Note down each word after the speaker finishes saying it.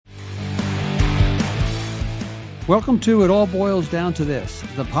Welcome to It All Boils Down to This,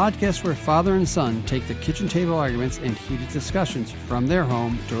 the podcast where father and son take the kitchen table arguments and heated discussions from their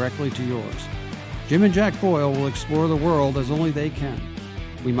home directly to yours. Jim and Jack Boyle will explore the world as only they can.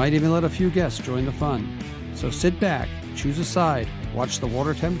 We might even let a few guests join the fun. So sit back, choose a side, watch the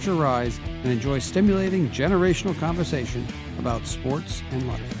water temperature rise, and enjoy stimulating generational conversation about sports and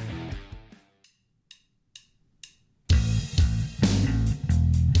life.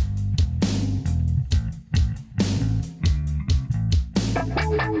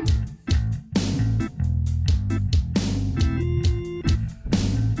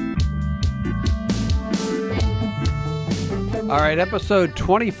 All right, episode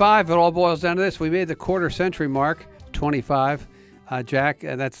 25, it all boils down to this. We made the quarter century mark, 25. Jack,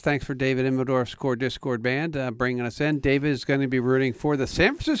 that's thanks for David Immendorf's Core Discord Band bringing us in. David is going to be rooting for the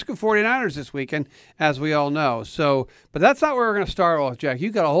San Francisco 49ers this weekend, as we all know. But that's not where we're going to start off, Jack.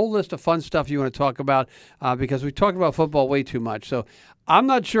 You've got a whole list of fun stuff you want to talk about because we talked about football way too much. So I'm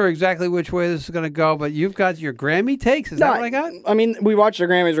not sure exactly which way this is going to go, but you've got your Grammy takes. Is that what I got? I mean, we watched the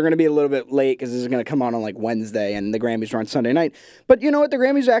Grammys. We're going to be a little bit late because this is going to come on like Wednesday, and the Grammys are on Sunday night. But you know what? The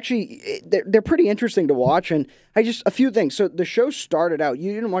Grammys actually, they're pretty interesting to watch. And a few things. So the show started out,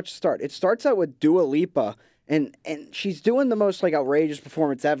 you didn't watch the start. It starts out with Dua Lipa, and she's doing the most like outrageous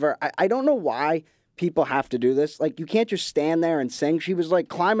performance ever. I don't know why people have to do this. Like, you can't just stand there and sing. She was like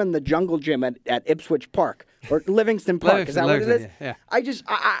climbing the jungle gym at Ipswich Park or Livingston Park. Is that what it is? Yeah.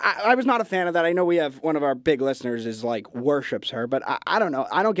 I was not a fan of that. I know we have one of our big listeners is like worships her, but I don't know.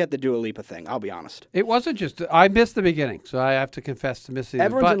 I don't get the Dua Lipa thing. I'll be honest. It wasn't just, I missed the beginning, so I have to confess to missing it.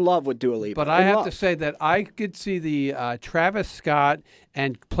 Everyone's in love with Dua Lipa. But I have to say that I could see the Travis Scott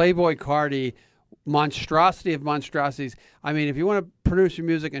and Playboi Carti monstrosity of monstrosities. I mean, if you want to produce your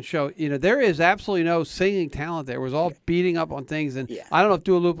music and show, there is absolutely no singing talent there. It was all beating up on things, and I don't know if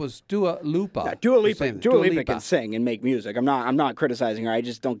Dua Lipa was Dua Lipa. No, Dua Lipa can sing and make music. I'm not criticizing her. I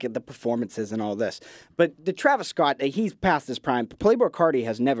just don't get the performances and all this. But the Travis Scott, he's past his prime. Playboi Carti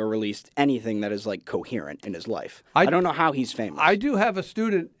has never released anything that is like coherent in his life. I don't know how he's famous. I do have a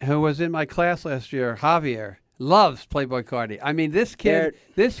student who was in my class last year, Javier. Loves Playboi Carti. I mean, this kid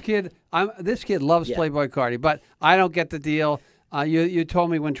loves Playboi Carti, but I don't get the deal. You told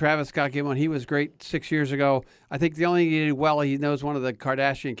me when Travis Scott came on, he was great 6 years ago. I think the only thing he did well, he knows one of the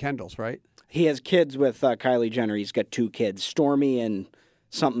Kardashian Kendalls, right? He has kids with Kylie Jenner. He's got two kids, Stormy and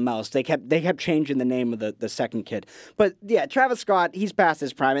something else. They kept changing the name of the second kid. But yeah, Travis Scott, he's past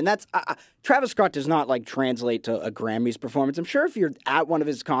his prime, and that's Travis Scott does not like translate to a Grammys performance. I'm sure if you're at one of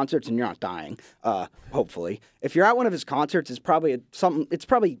his concerts and you're not dying, hopefully, if you're at one of his concerts, it's probably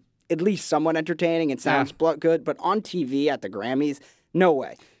at least somewhat entertaining and sounds good. But on TV at the Grammys, no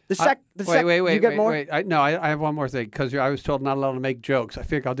way. Wait. You get more? I have one more thing because I was told not allowed to make jokes. I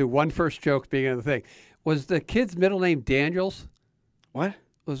think I'll do one first joke beginning of the thing. Was the kid's middle name Daniels? What?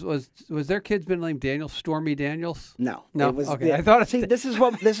 Was their kid's middle name Daniels? Stormy Daniels? No. Okay. I thought. See, this is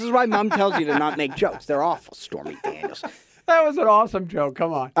why Mom tells you to not make jokes. They're awful, Stormy Daniels. That was an awesome joke.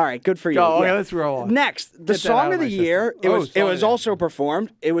 Come on. All right, good for you. Okay, let's roll on. Next, the song of the year. It was also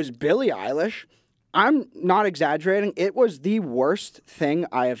performed. It was Billie Eilish. I'm not exaggerating. It was the worst thing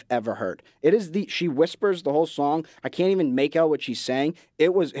I have ever heard. She whispers the whole song. I can't even make out what she's saying.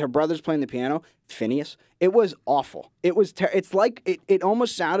 It was her brother's playing the piano, Phineas. It was awful. It was it's like it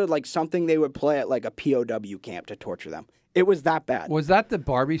almost sounded like something they would play at like a POW camp to torture them. It was that bad. Was that the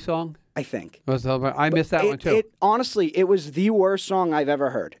Barbie song? I think. I missed that one too. Honestly, it was the worst song I've ever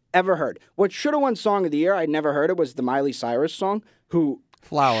heard. What should have won Song of the Year, I'd never heard it, was the Miley Cyrus song, who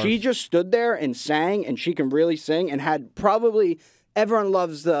Flowers. She just stood there and sang, and she can really sing, and had probably everyone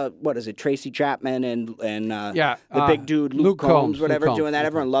loves Tracy Chapman and the big dude Luke Combs, doing that.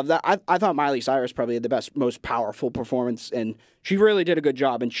 Everyone loved that. I thought Miley Cyrus probably had the best, most powerful performance, and she really did a good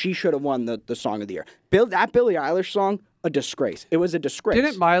job, and she should have won the Song of the Year. That Billie Eilish song, a disgrace. It was a disgrace.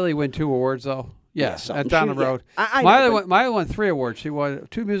 Didn't Miley win 2 awards though? Yes, down the road. Yeah, Miley won 3 awards. She won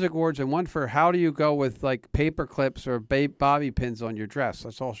 2 music awards and one for how do you go with like paper clips or bobby pins on your dress.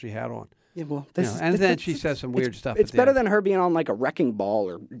 That's all she had on. Yeah, well, then she says some weird stuff. It's better than her being on like a wrecking ball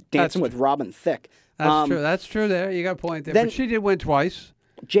or dancing with Robin Thicke. That's true. That's true. There, you got a point there. But she did win twice.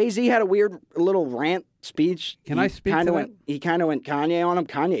 Jay-Z had a weird little rant speech. Can I speak to that? He kind of went Kanye on him.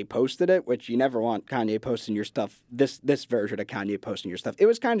 Kanye posted it, which you never want Kanye posting your stuff. This version of Kanye posting your stuff. It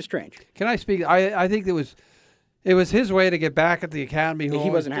was kind of strange. Can I speak? I think it was his way to get back at the Academy. He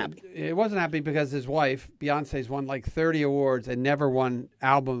wasn't happy. It wasn't happy because his wife, Beyonce's won like 30 awards and never won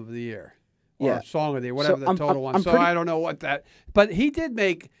Album of the Year or Song of the Year, whatever the total one. I don't know what that. But he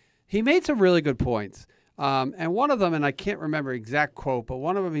made some really good points. And one of them, and I can't remember exact quote, but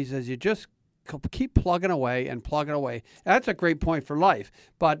one of them he says, you just keep plugging away and plugging away. That's a great point for life.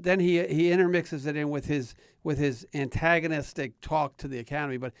 But then he intermixes it in with his antagonistic talk to the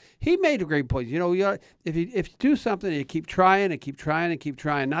Academy. But he made a great point. If you do something, you keep trying and keep trying and keep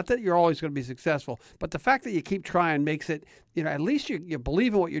trying. Not that you're always going to be successful, but the fact that you keep trying makes it. At least you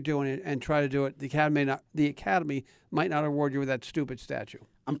believe in what you're doing and try to do it. The Academy might not award you with that stupid statue.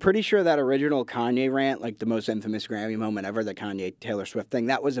 I'm pretty sure that original Kanye rant, like the most infamous Grammy moment ever, the Kanye Taylor Swift thing,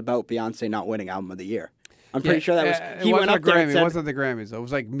 that was about Beyonce not winning Album of the Year. I'm pretty sure that was. He went up there and said, it wasn't the Grammys, though. It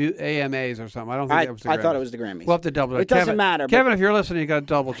was like AMAs or something. I don't think that was the Grammys. I thought it was the Grammys. We'll have to double check. It doesn't matter. Kevin, if you're listening, you got to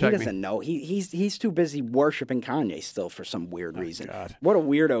double check. He doesn't know. He's too busy worshiping Kanye still for some weird reason. God. What a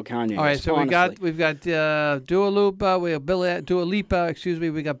weirdo Kanye is. All right, so we've got Dua Lipa, we have Dua Lipa, excuse me.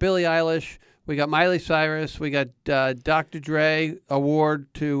 We got Billie Eilish, we got Miley Cyrus, we got Dr. Dre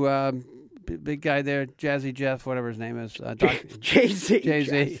award to. Big guy there, Jazzy Jeff, whatever his name is.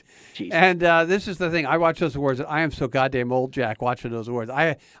 Jay-Z. And this is the thing. I watch those awards, and I am so goddamn old, Jack, watching those awards.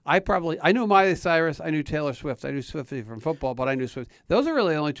 I knew Miley Cyrus. I knew Taylor Swift. I knew Swiftie from football, but I knew Swift. Those are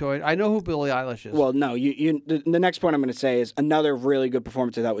really the only two. I know who Billie Eilish is. Well, no. The next point I'm going to say is another really good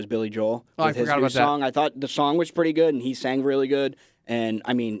performance of that was Billy Joel. I forgot about song. that. I thought the song was pretty good, and he sang really good. And,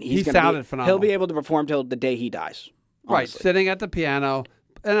 I mean, he sounded phenomenal. He'll be able to perform till the day he dies. Honestly. Right, sitting at the piano.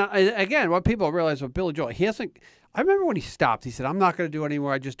 And again, what people realize with Billy Joel, he hasn't. I remember when he stopped, he said, "I'm not going to do it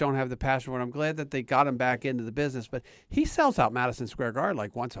anymore. I just don't have the passion for it." I'm glad that they got him back into the business, but he sells out Madison Square Garden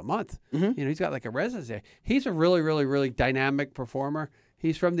like once a month. Mm-hmm. He's got like a residence there. He's a really, really, really dynamic performer.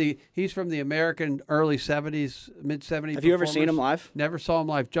 He's from the American early '70s, mid '70s. Have you ever seen him live? Never saw him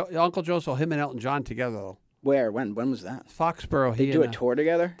live. Uncle Joe saw him and Elton John together though. Where? When was that? Foxborough. They do a tour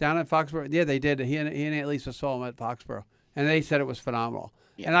together? Down at Foxborough. Yeah, they did. He and Aunt Lisa saw him at Foxborough, and they said it was phenomenal.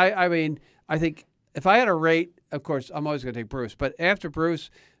 Yeah. And I mean, I think if I had a rate, of course, I'm always going to take Bruce. But after Bruce,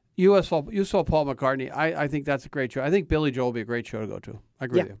 you saw Paul McCartney. I think that's a great show. I think Billy Joel would be a great show to go to. I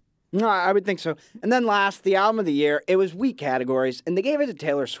agree with you. No, I would think so. And then last, the album of the year, it was weak categories, and they gave it to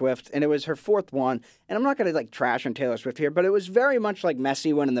Taylor Swift, and it was her fourth one. And I'm not going to trash on Taylor Swift here, but it was very much like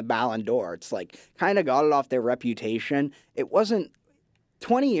Messi winning the Ballon d'Or. It's kind of got it off their reputation. It wasn't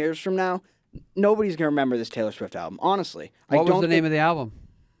 20 years from now. Nobody's going to remember this Taylor Swift album, honestly. What was the name of the album?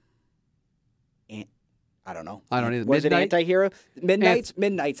 I don't know. I don't either. Was Midnight? it Anti-Hero?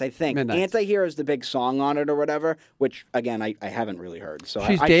 Midnights, I think. Midnights. Anti-Hero is the big song on it or whatever, which, again, I haven't really heard. So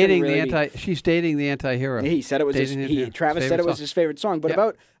she's dating the Anti-Hero. He said it was Travis said it was his favorite song.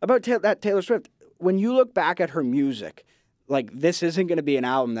 But about that Taylor Swift, when you look back at her music, this isn't going to be an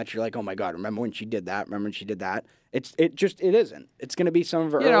album that you're like, oh my God, remember when she did that? Remember when she did that? It isn't. It's going to be some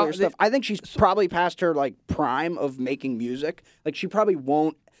of her earlier stuff. I think she's probably past her prime of making music. She probably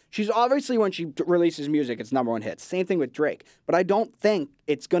won't. She's obviously, when she releases music, it's number one hits. Same thing with Drake. But I don't think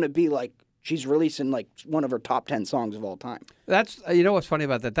it's going to be she's releasing one of her top 10 songs of all time. That's what's funny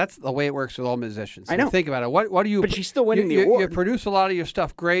about that? That's the way it works with all musicians. I know. Think about it. What do you? But she's still winning the award. You produce a lot of your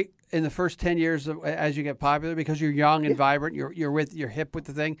stuff great in the first 10 years as you get popular because you're young and vibrant. You're hip with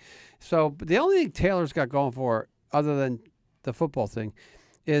the thing. So the only thing Taylor's got going for her, other than the football thing,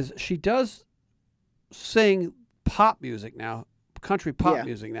 is she does sing pop music now. Country pop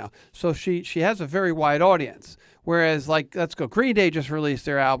music now, so she has a very wide audience. Whereas, let's go, Green Day just released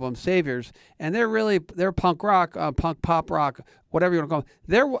their album Saviors, and they're punk rock, punk pop rock, whatever you want to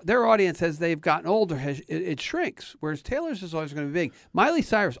call it. Their audience, as they've gotten older, it shrinks. Whereas Taylor's is always going to be big. Miley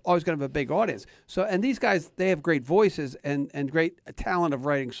Cyrus always going to have a big audience. So, and these guys, they have great voices and great talent of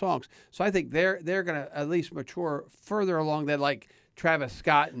writing songs. So I think they're going to at least mature further along than Travis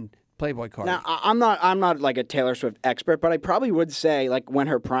Scott and Playboy card. Now, I'm not a Taylor Swift expert, but I probably would say when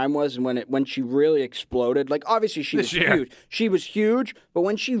her prime was and when she really exploded. Obviously she was huge. She was huge, but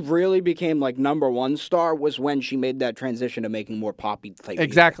when she really became number one star was when she made that transition to making more poppy type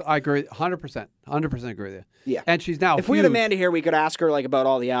Exactly, music. I agree, 100% agree with you. Yeah, and she's now. If we had Amanda here, we could ask her about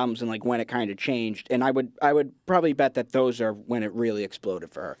all the albums and when it kind of changed, and I would probably bet that those are when it really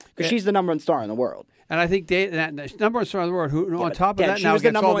exploded for her because she's the number one star in the world. And I think number one star in the world, who on top of that now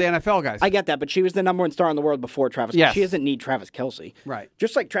gets all the NFL guys. I get that, but she was the number one star in the world before Travis. Yes. She doesn't need Travis Kelce. Right.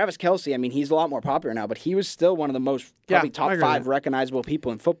 Just like Travis Kelce, I mean, he's a lot more popular now, but he was still one of the most probably top 5 recognizable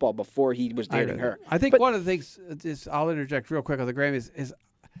people in football before he was dating her. I think one of the things I'll interject real quick on the Grammys is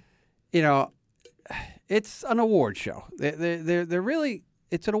it's an award show. They're really,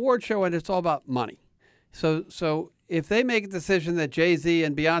 it's an award show and it's all about money. So if they make a decision that Jay-Z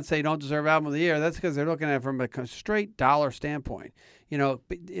and Beyonce don't deserve Album of the Year, that's because they're looking at it from a straight dollar standpoint. I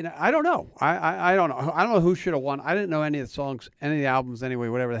don't know. I don't know. I don't know who should have won. I didn't know any of the songs, any of the albums anyway,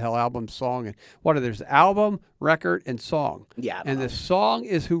 whatever the hell album, song. And there's album, record, and song. Yeah. And the song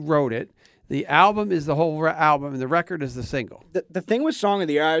is who wrote it. The album is the whole album, and the record is the single. The thing with Song of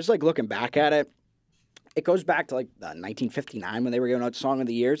the Year, I was like looking back at it. It goes back to like 1959 when they were giving out Song of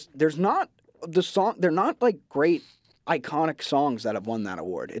the Years. They're not like great iconic songs that have won that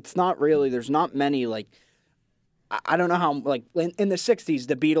award. It's not really. There's not many like. I don't know how, like, in the 60s,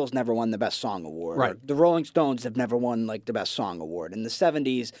 the Beatles never won the Best Song Award. Right. Or the Rolling Stones have never won, like, the Best Song Award. In the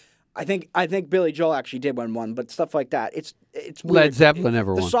 70s, I think Billy Joel actually did win one, but stuff like that. It's weird. Led Zeppelin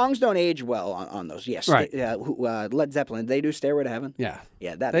never won. The songs don't age well on those. Yes. Right. Led Zeppelin, they do Stairway to Heaven? Yeah.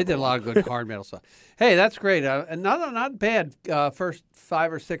 Yeah, that they did a lot of good hard metal stuff. Hey, that's great. And not bad first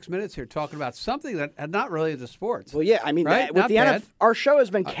 5 or 6 minutes here talking about something that had not related to sports. Well, yeah, I mean, right? with Not the bad. our show has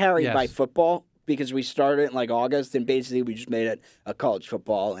been carried yes. by football. Because we started in like August, and basically we just made it a college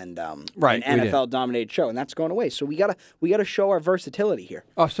football and Right, an NFL dominated show, and that's going away. So we gotta show our versatility here.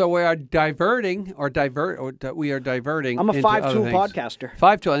 Oh, so we are diverting. We are diverting. I'm a into 5 other tool things. podcaster.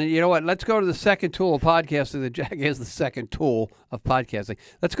 5 tool, and you know what? Let's go to the second tool of podcasting. The Jack is the second tool of podcasting.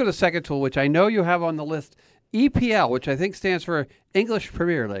 Let's go to the second tool, which I know you have on the list. EPL, which I think stands for English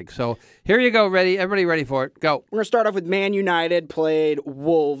Premier League. So here you go, ready? Everybody ready for it? Go. We're gonna start off with Man United played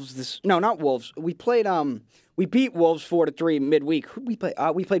Wolves. Not Wolves. We played we beat Wolves 4-3 midweek. Who did we play?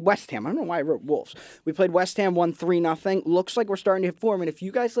 We played West Ham. I don't know why I wrote Wolves. We played West Ham, won 3-0. Looks like we're starting to hit form. And if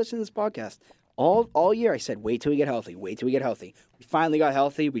you guys listen to this podcast, all year I said, wait till we get healthy. Wait till we get healthy. We finally got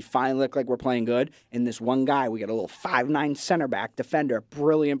healthy. We finally look like we're playing good. And this one guy, we got a little 5'9" center back defender,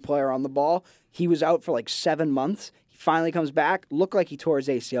 brilliant player on the ball. He was out for like 7 months. He finally comes back. Looked like he tore his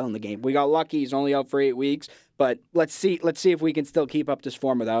ACL in the game. We got lucky. He's only out for 8 weeks. But let's see if we can still keep up this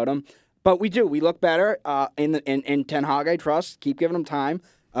form without him. But we do. We look better in Ten Hag, I trust. Keep giving him time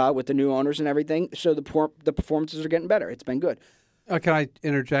with the new owners and everything. So the performances are getting better. It's been good. Can I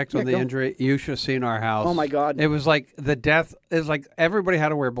interject on the injury? You should have seen our house. Oh, my God. It was like the death. It was like everybody had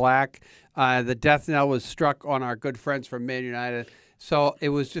to wear black. The death knell was struck on our good friends from Man United. So it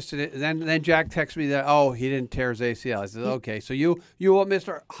was just then Jack texted me that he didn't tear his ACL. I said okay. So you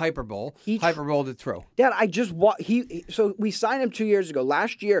Mr. Hyperbole hyperboled it through. Dad, so we signed him 2 years ago.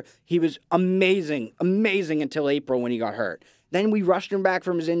 Last year he was amazing until April when he got hurt. Then we rushed him back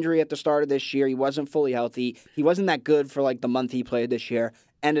from his injury at the start of this year. He wasn't fully healthy. He wasn't that good for like the month he played this year.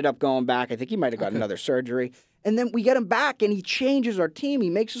 Ended up going back. I think he might have got another surgery. And then we get him back, and he changes our team.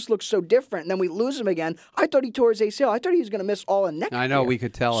 He makes us look so different. And then we lose him again. I thought he tore his ACL. I thought he was going to miss all of next year. I know, we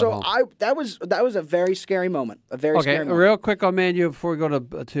could tell. So that was a very scary moment. Scary moment. Real quick on Man U before we go to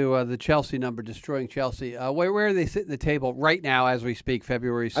the Chelsea number, destroying Chelsea. Where are they sitting at the table right now as we speak,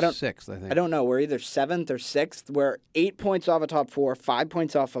 February 6th, I think? I don't know. We're either 7th or 6th. We're 8 points off of top 4, 5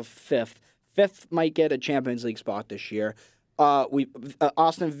 points off of 5th. 5th might get a Champions League spot this year.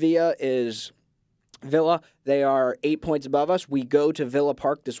 Aston Villa, they are 8 points above us. We go to Villa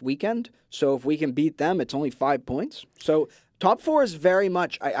Park this weekend. So if we can beat them, it's only 5 points. So top 4 is very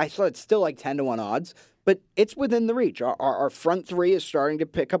much, I thought it's still like 10-1 odds, but it's within the reach. Our front 3 is starting to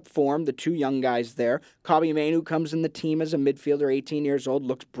pick up form. The 2 young guys there. Kobbie Mainoo comes in the team as a midfielder, 18 years old,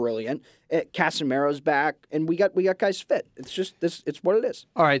 looks brilliant. Casemiro's back, and we got guys fit. It's just this. It's what it is.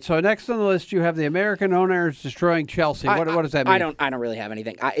 All right. So next on the list, you have the American owners destroying Chelsea. What does that mean? I don't really have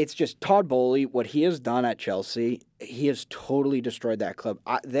anything. It's just Todd Bowley. What he has done at Chelsea, he has totally destroyed that club.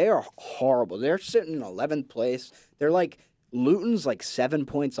 They are horrible. They're sitting in 11th place. They're like. Luton's like 7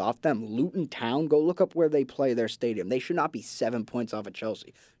 points off them. Luton Town, go look up where they play their stadium. They should not be 7 points off of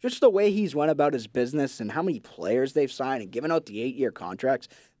Chelsea. Just the way he's went about his business and how many players they've signed and given out the 8-year contracts,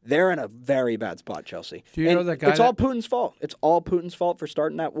 they're in a very bad spot, Chelsea. Do you know the guy? It's all Putin's fault. It's all Putin's fault for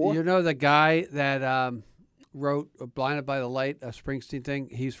starting that war. You know the guy that wrote "Blinded by the Light," a Springsteen thing?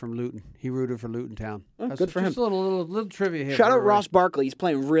 He's from Luton. He rooted for Luton Town. Oh, good for him. Just a little trivia here. Shout out Ross Barkley. He's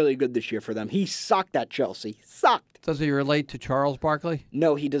playing really good this year for them. He sucked at Chelsea. Sucked. Does he relate to Charles Barkley?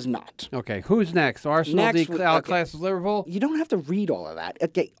 No, he does not. Okay, who's next? Arsenal outclasses Liverpool? You don't have to read all of that.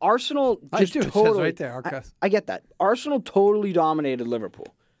 Okay, Arsenal just totally... It says right there, I get that. Arsenal totally dominated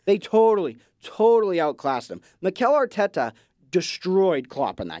Liverpool. They totally outclassed them. Mikel Arteta destroyed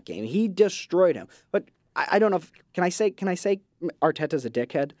Klopp in that game. He destroyed him. But I don't know if... Can I say Arteta's a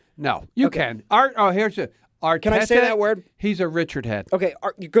dickhead? No, you can. Here's a... Arteta, can I say that word? He's a Richard head. Okay,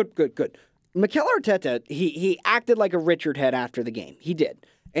 good. Mikel Arteta, he acted like a Richard head after the game. He did.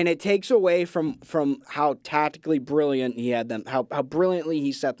 And it takes away from how tactically brilliant he had them, how brilliantly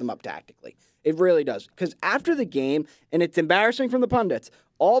he set them up tactically. It really does. Because after the game, and it's embarrassing from the pundits,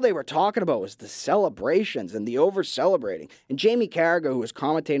 all they were talking about was the celebrations and the over-celebrating. And Jamie Carragher, who was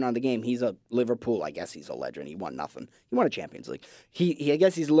commentating on the game, he's a Liverpool, I guess he's a legend. He won nothing. He won a Champions League. I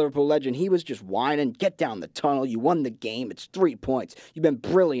guess he's a Liverpool legend. He was just whining, get down the tunnel. You won the game. It's 3 points. You've been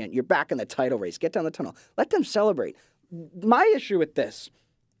brilliant. You're back in the title race. Get down the tunnel. Let them celebrate. My issue with this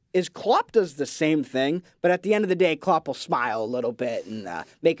is Klopp does the same thing, but at the end of the day, Klopp will smile a little bit and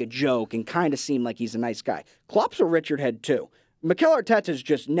make a joke and kind of seem like he's a nice guy. Klopp's a Richard head, too. Mikel Arteta's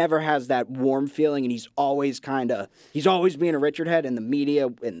just never has that warm feeling, and he's always being a Richard head in the media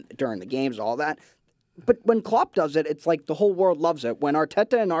and during the games, all that. But when Klopp does it, it's like the whole world loves it. When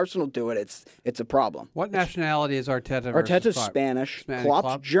Arteta and Arsenal do it, it's a problem. What nationality is Arteta? Arteta's Spanish.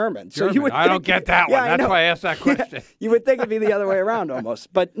 Klopp's German. So you would I don't get that one. That's why I asked that question. You would think it'd be the other way around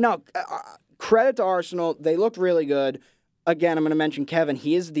almost. But no, credit to Arsenal. They looked really good. Again, I'm going to mention Kevin.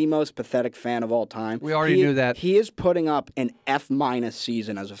 He is the most pathetic fan of all time. We already knew that. He is putting up an F-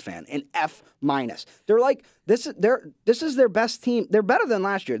 season as a fan. An F-. They're like, this is their best team. They're better than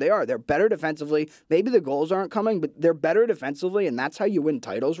last year. They are. They're better defensively. Maybe the goals aren't coming, but they're better defensively, and that's how you win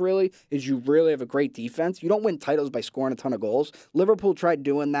titles, really, is you really have a great defense. You don't win titles by scoring a ton of goals. Liverpool tried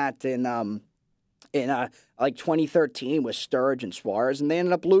doing that in 2013 with Sturridge and Suarez, and they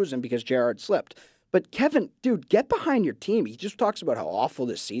ended up losing because Gerrard slipped. But Kevin, dude, get behind your team. He just talks about how awful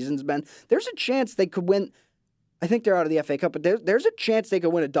this season's been. There's a chance they could win. I think they're out of the FA Cup, but there's a chance they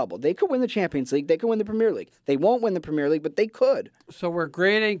could win a double. They could win the Champions League. They could win the Premier League. They won't win the Premier League, but they could. So we're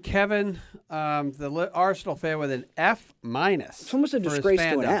grading Kevin, the Arsenal fan, with an F-. It's almost a disgrace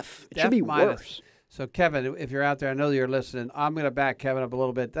to an F. It should be worse. So Kevin, if you're out there, I know you're listening. I'm going to back Kevin up a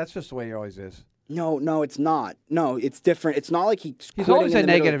little bit. That's just the way he always is. No, it's not. No, it's different. It's not like he's always a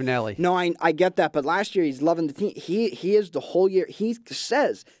negative middle. Nelly. No, I get that. But last year he's loving the team. He is the whole year. He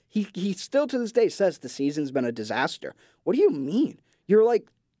says he still to this day says the season's been a disaster. What do you mean? You're like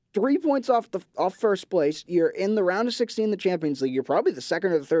 3 points off first place. You're in the round of 16 in the Champions League. You're probably the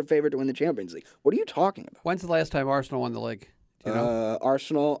second or the third favorite to win the Champions League. What are you talking about? When's the last time Arsenal won the league? Do you know?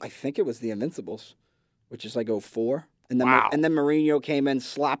 Arsenal, I think it was the Invincibles, which is like 2004. And then Wow. And then Mourinho came in,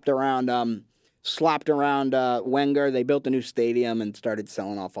 slapped around Wenger. They built a new stadium and started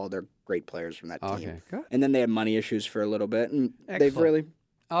selling off all their great players from that team. Okay, good. And then they had money issues for a little bit, and they've Excellent. really.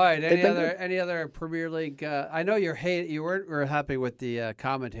 All right. good. Any other Premier League? I know you weren't happy with the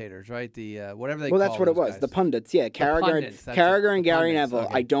commentators, right? The whatever they. Well, call that's what it those was. guys. The pundits, yeah. pundits, that's Carragher it. and The Gary pundits, Neville.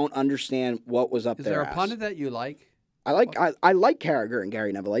 okay. I don't understand what was up Is their there a ass. pundit that you like? I like Carragher and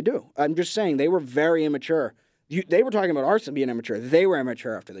Gary Neville. I do. I'm just saying they were very immature. They were talking about Arsenal being immature. They were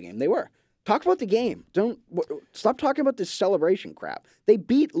immature after the game. They were. Talk about the game. Stop talking about this celebration crap. They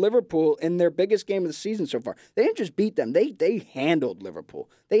beat Liverpool in their biggest game of the season so far. They didn't just beat them. They handled Liverpool.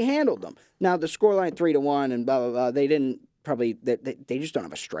 They handled them. Now the scoreline 3-1 and blah blah blah. They didn't probably. They just don't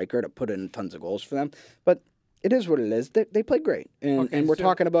have a striker to put in tons of goals for them. But it is what it is. They played great, and we're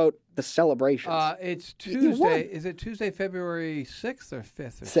talking about the celebrations. It's Tuesday. Is it Tuesday, February 6th or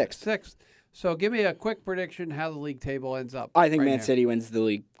 5th? 6th. So give me a quick prediction how the league table ends up. I think right Man here. City wins the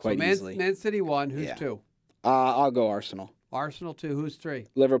league quite easily. Man City 1. Who's Yeah. 2? I'll go Arsenal. Arsenal 2. Who's 3?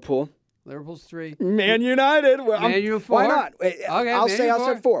 Liverpool. Liverpool's 3. Man United. Man U 4. Why not? Okay, I'll Man say U I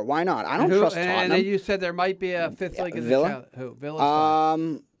 4. said 4. Why not? I don't trust Tottenham. And then you said there might be a fifth league in Villa. Who?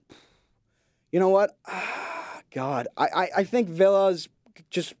 Villa's You know what? God, I think Villa's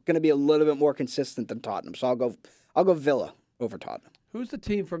just going to be a little bit more consistent than Tottenham. So I'll go Villa over Tottenham. Who's the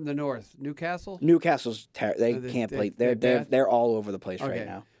team from the north? Newcastle? Newcastle's they can't play. They're all over the place right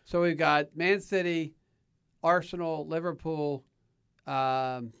now. So we've got Man City, Arsenal, Liverpool,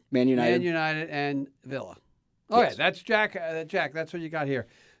 Man United, and Villa. Okay, Yes. that's Jack. Jack, that's what you got here.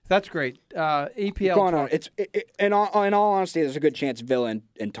 That's great. EPL. Going on. In all honesty, there's a good chance Villa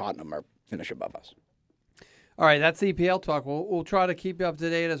and Tottenham are finish above us. All right, that's EPL talk. We'll try to keep you up to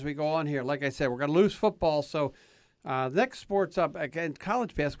date as we go on here. Like I said, we're going to lose football, so next sport's up. Again,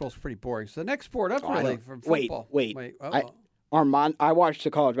 college basketball is pretty boring. So the next sport up really from football. Wait. Armand, I watched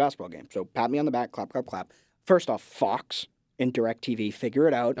the college basketball game, so pat me on the back, clap, clap, clap. First off, Fox and DirecTV, figure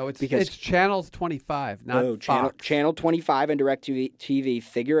it out. No, it's Channel 25, not Fox. Channel 25 and DirecTV,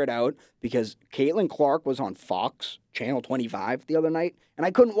 figure it out, because Caitlin Clark was on Fox, Channel 25 the other night, and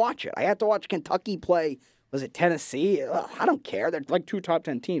I couldn't watch it. I had to watch Kentucky play. Was it Tennessee? Ugh, I don't care. They're like 2 top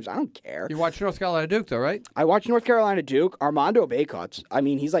 10 teams. I don't care. You watched North Carolina Duke, though, right? I watched North Carolina Duke. Armando Bacot's. I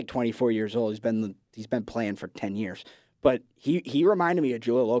mean, he's like 24 years old. He's been playing for 10 years. But he reminded me of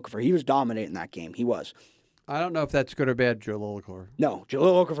Julio Okafor. He was dominating that game. He was. I don't know if that's good or bad, Jalil Okafor. No,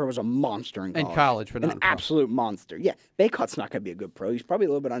 Jalil Okafor was a monster in college. But not an absolute monster. Yeah, Baycott's not going to be a good pro. He's probably a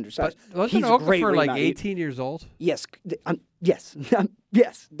little bit undersized. But wasn't He's a great Okafor like rebounder. 18 years old? Yes,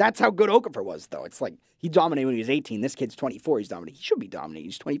 yes. That's how good Okafor was, though. It's like he dominated when he was 18. This kid's 24. He's dominating. He should be dominating.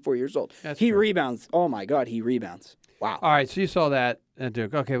 He's 24 years old. He rebounds. Oh my God, he rebounds. Wow. All right, so you saw that,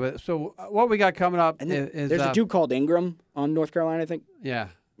 Duke. Okay, but so what we got coming up is there's a dude called Ingram on North Carolina, I think. Yeah.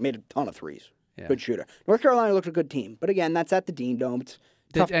 Made a ton of threes. Yeah. Good shooter. North Carolina looked a good team, but again, that's at the Dean Dome.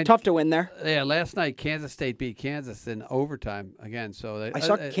 It's tough to win there. Yeah, last night Kansas State beat Kansas in overtime again. So I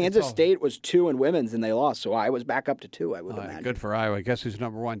saw Kansas State was 2 in women's and they lost, so Iowa's back up to 2. I would imagine. Good for Iowa. Guess who's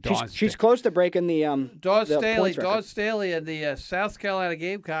number 1? She's close to breaking the Dawn Staley and the South Carolina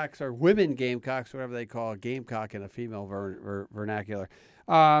Gamecocks, or women Gamecocks, whatever they call it, Gamecock in a female vernacular.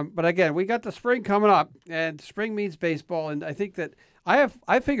 But again, we got the spring coming up, and spring means baseball. And I think that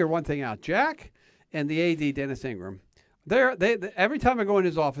I figured one thing out. Jack and the AD, Dennis Ingram, they every time I go in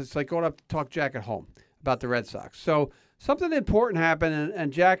his office, it's like going up to talk Jack at home about the Red Sox. So something important happened,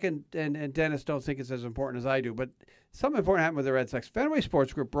 and Jack and Dennis don't think it's as important as I do, but something important happened with the Red Sox. Fenway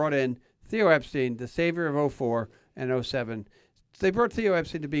Sports Group brought in Theo Epstein, the savior of 04 and 07. They brought Theo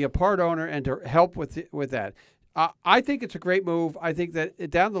Epstein to be a part owner and to help with that. I think it's a great move. I think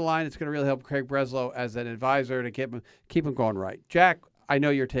that down the line, it's going to really help Craig Breslow as an advisor to keep him going right. Jack, I know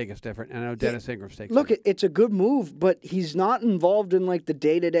your take is different, and I know Dennis Ingram's take. Look, it's a good move, but he's not involved in like the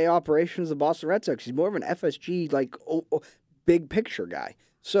day-to-day operations of the Boston Red Sox. He's more of an FSG, like big picture guy.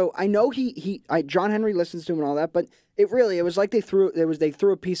 So I know John Henry listens to him and all that, but it was like they threw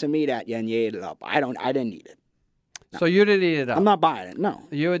a piece of meat at you and you ate it up. I didn't eat it. No. So you didn't eat it up. I'm not buying it. No.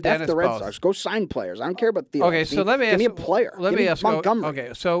 You and Dennis That's the Red Sox. Go sign players. I don't care about the. Okay, so let me ask. Give me a player. Let me ask. Montgomery. Okay,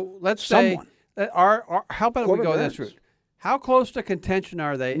 so let's say how about we go this route? How close to contention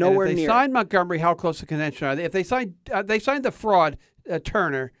are they? Nowhere near. If they sign Montgomery, how close to contention are they? If they signed the fraud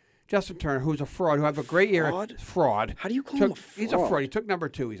Justin Turner, who's a fraud, who have a great year. Fraud. How do you call him a fraud? He's a fraud. He took number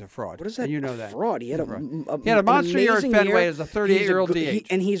 2. He's a fraud. What is that? And you know that. Fraud. He had a monster year at Fenway as a 38-year-old DH.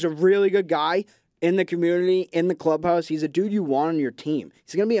 And he's a really good guy. In the community, in the clubhouse, he's a dude you want on your team.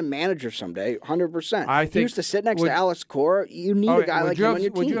 He's going to be a manager someday, 100%. He used to sit next to Alex Cora. You need a guy like him on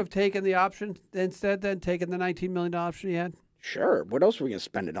your team. Would you have taken the option instead, then taken the $19 million option he had? Sure. What else are we going to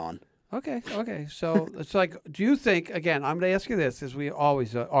spend it on? Okay. So it's like, do you think, again, I'm going to ask you this, as we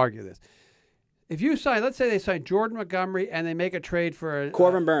always argue this. If you sign, let's say they sign Jordan Montgomery and they make a trade for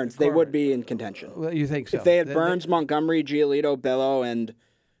Corbin Burns, they would be in contention. Well, you think so? If they had Burns, Montgomery, Giolito, Bello, and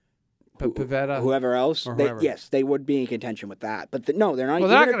Pavetta, whoever else, yes, they would be in contention with that. But no, they're not. Well,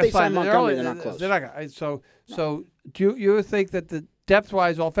 they're not going to sign Montgomery. They're not close. They're not gonna, so do you think that the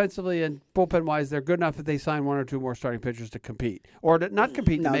depth-wise, offensively, and bullpen-wise, they're good enough that they sign 1 or 2 more starting pitchers to compete, or to not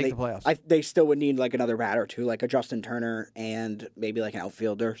compete to make the playoffs? They still would need like another bat or two, like a Justin Turner and maybe like an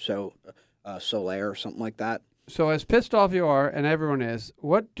outfielder, so Soler or something like that. So as pissed off you are, and everyone is,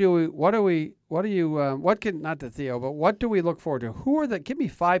 what do we look forward to? Give me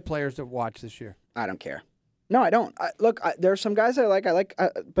 5 players to watch this year. I don't care. No, I don't. There are some guys I like.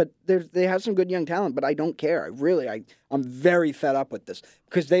 But they have some good young talent. But I don't care. I'm very fed up with this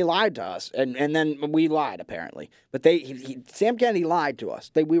because they lied to us, and then we lied apparently. But Sam Kennedy lied to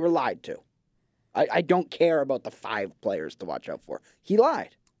us. We were lied to. I don't care about the 5 players to watch out for. He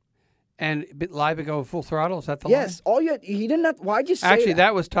lied. And live and go full throttle? Is that the line? Yes. He didn't have. Why'd you say Actually,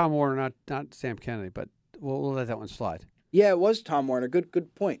 that was Tom Warner, not Sam Kennedy. But we'll let that one slide. Yeah, it was Tom Warner.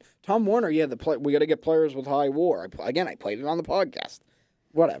 Good point. Tom Warner. Yeah, we got to get players with high WAR. I played it on the podcast.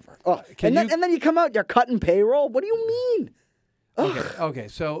 Whatever. And then you come out. You're cutting payroll. What do you mean? Okay.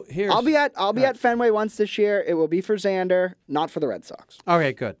 So here's. I'll be at Fenway once this year. It will be for Xander, not for the Red Sox.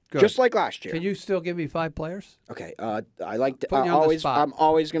 Okay, good. Just like last year. Can you still give me 5 players? Okay. I like. I'm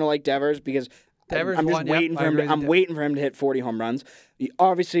always gonna like Devers because I'm just waiting for him. I'm waiting for him to hit 40 home runs.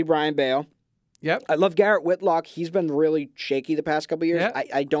 Obviously, Brian Bale. Yep. I love Garrett Whitlock. He's been really shaky the past couple of years. Yep.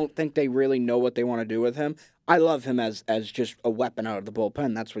 I don't think they really know what they want to do with him. I love him as just a weapon out of the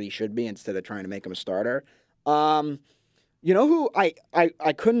bullpen. That's what he should be instead of trying to make him a starter. You know who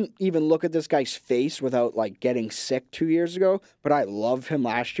I couldn't even look at this guy's face without like getting sick 2 years ago, but I loved him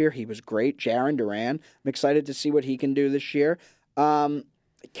last year. He was great. Jarren Duran. I'm excited to see what he can do this year.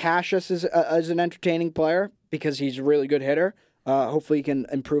 Cassius is an entertaining player because he's a really good hitter. Hopefully he can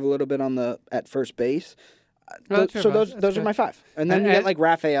improve a little bit at first base. Those are my 5. And then you get like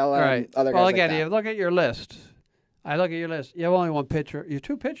Rafael and other guys. Well, again, like that. you look at your list. I look at your list. You have only 1 pitcher. You have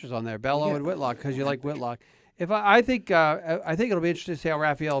 2 pitchers on there, Bello and Whitlock, because you like Whitlock. I think it'll be interesting to see how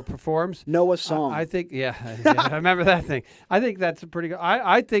Rafael performs. Noah Song. I think, I remember that thing. I think that's a pretty good.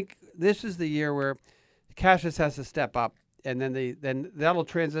 I think this is the year where Cassius has to step up, and then that'll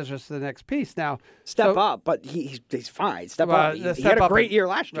transition us to the next piece. Now, Step up, but he's fine. Step up. He had a great year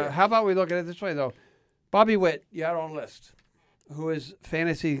last year. How about we look at it this way, though? Bobby Witt, you had on list, who is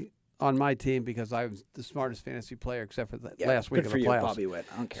fantasy on my team because I was the smartest fantasy player except for the last week of the playoffs. Bobby Witt.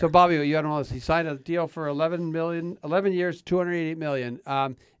 I don't care. So Bobby Witt, you had on list. He signed a deal for $11 years, $288 million.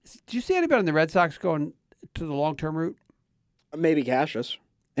 Do you see anybody in the Red Sox going to the long-term route? Maybe Cassius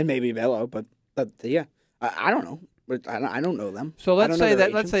and maybe Bello, but yeah, I don't know. I don't know them. So let's say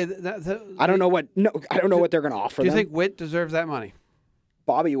that. I don't know what. No, I don't know what they're going to offer. Do you them. think Witt deserves that money?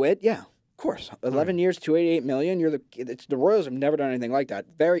 Bobby Witt, yeah. Of course, 11 years, $288 million. The Royals have never done anything like that.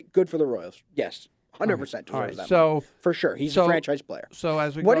 Very good for the Royals. Yes, 100% deserves that. So for sure, he's a franchise player. So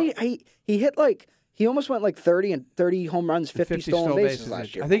as we he hit he almost went like 30 home runs, 50 stolen bases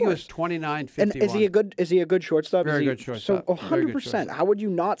last year. I think it was 29, 51. And is he a good shortstop? Very good shortstop. So 100%. How would you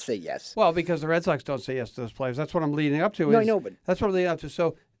not say yes? Well, because the Red Sox don't say yes to those players. That's what I'm leading up to. No, I know, but that's what I'm leading up to.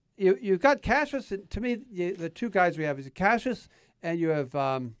 So you've got Cassius. To me, the two guys we have is Cassius and you have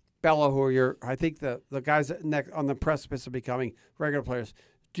Bello, who are I think the guys on the precipice of becoming regular players.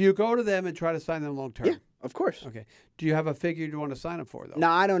 Do you go to them and try to sign them long term? Yeah, of course. Okay. Do you have a figure you want to sign them for, though? No,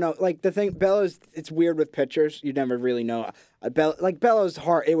 I don't know. Like the thing, Bello's. It's weird with pitchers. You never really know. Bello's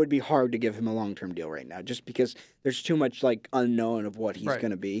hard. It would be hard to give him a long term deal right now, just because there's too much unknown of what he's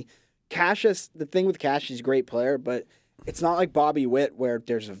going to be. Cassius. The thing with Cassius, he's a great player, but it's not like Bobby Witt, where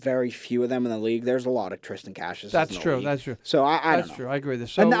there's a very few of them in the league. There's a lot of Tristan Cassius. That's true. That's true. So I don't know. That's true. I agree with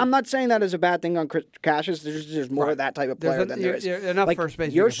this. So, and I'm not saying that is a bad thing on Cassius. There's more of that type of player than there is. Enough first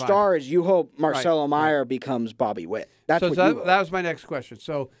base. Your star is you hope Marcelo Meyer becomes Bobby Witt. That's what you hope. That was my next question.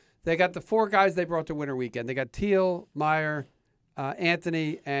 So they got the four guys they brought to Winter Weekend. They got Teal, Meyer,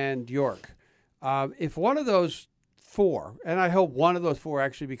 Anthony, and York. If one of those four, and I hope one of those four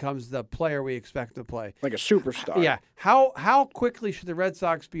actually becomes the player we expect to play. Like a superstar. Yeah. How quickly should the Red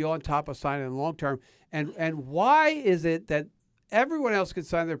Sox be on top of signing them long term? And why is it that everyone else can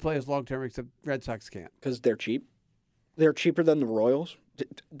sign their players long term except Red Sox can't? Because they're cheap. They're cheaper than the Royals.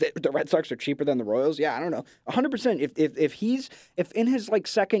 The Red Sox are cheaper than the Royals. Yeah, I don't know. 100%. If in his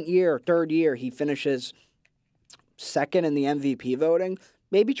second year, third year, he finishes second in the MVP voting,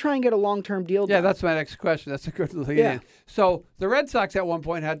 maybe try and get a long-term deal done. Yeah, that's my next question. That's a good lead in. So the Red Sox at one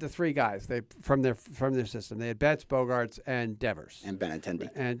point had the three guys from their system. They had Betts, Bogarts, and Devers. And Benintendi.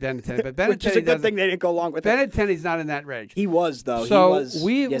 But Benintendi which is a good thing they didn't go along with Benintendi's not in that range. He was, though. So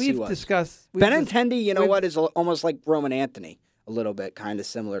we've discussed... Benintendi, is almost like Roman Anthony. A little bit, kind of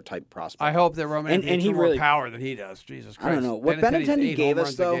similar type prospect. I hope that Roman Anthony has more power than he does. Jesus Christ. I don't know. What Benintendi gave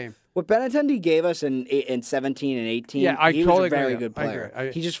us, though... What Benintendi gave us in 17 and 18, he was a very good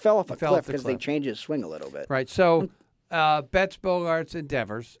player. He just fell off a cliff because they changed his swing a little bit. Right. So, Betts, Bogarts, and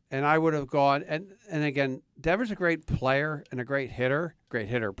Devers, and I would have gone. And again, Devers a great player and a great hitter. Great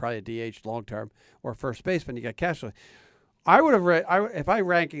hitter, probably a DH long term or first baseman. You got Cashel. I would have if I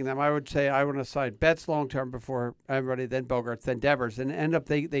ranking them, I would say I would have signed Betts long term before everybody, then Bogarts, then Devers, and end up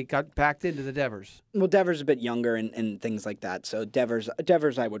they got backed into the Devers. Well, Devers is a bit younger and things like that, so Devers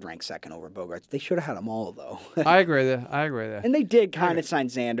I would rank second over Bogarts. They should have had them all though. I agree with that. And they did kind of sign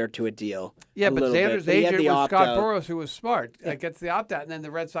Xander to a deal. Yeah, but Xander's agent was Scott Boras, who was smart. Gets the opt out, and then the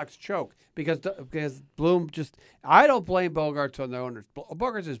Red Sox choke because Bloom just. I don't blame Bogarts on the owners.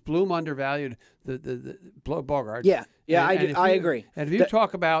 Bogarts is Bloom undervalued the Bogarts. Yeah, I agree. And if you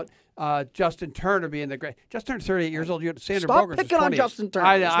talk about Justin Turner being the great, Justin Turner's 38 years old. Sandra Stop Bogarts picking is 20. on Justin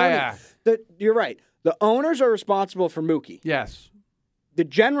Turner. You're right. The owners are responsible for Mookie. Yes. The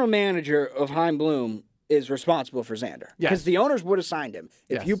general manager of Chaim Bloom is responsible for Xander. Yes. Because the owners would have signed him.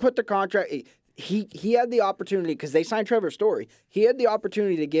 If you put the contract, he had the opportunity, because they signed Trevor Story, he had the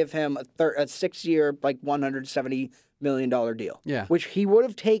opportunity to give him a 6-year, $170 million deal. Yeah. Which he would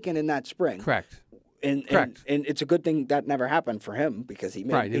have taken in that spring. Correct. And it's a good thing that never happened for him, because he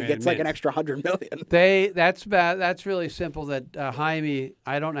gets an extra $100 million. That's bad. That's really simple. That Jaime,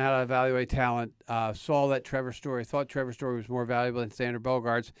 I don't know how to evaluate talent. Saw that Trevor Story, thought Trevor Story was more valuable than Xander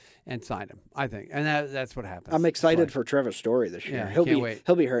Bogarts, and signed him. I think, and that's what happens. I'm excited for Trevor Story this year. Yeah,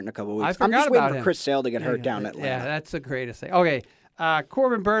 he'll be hurt in a couple weeks. I'm just waiting for Chris Sale to get hurt down in Atlanta. Yeah, that's the greatest thing. Okay,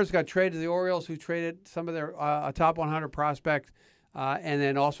 Corbin Burns got traded to the Orioles, who traded some of their a top 100 prospect. And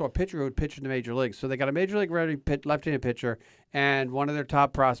then also a pitcher who would pitch in the major leagues. So they got a major league ready left-handed pitcher, and one of their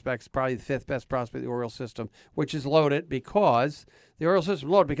top prospects, probably the fifth best prospect in the Orioles system, which is loaded because the Orioles system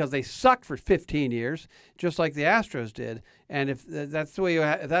is loaded because they sucked for 15 years, just like the Astros did. And if that's the way you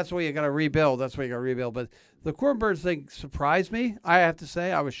got to rebuild, that's the way you got to rebuild. But the Corbin Burns thing surprised me. I have to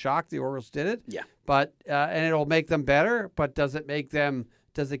say, I was shocked the Orioles did it. Yeah. But and it'll make them better. But does it make them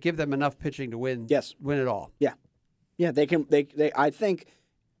does it give them enough pitching to win? Yes. Win it all. Yeah, they can. I think,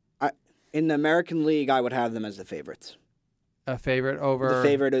 in the American League, I would have them as the favorites. A favorite over The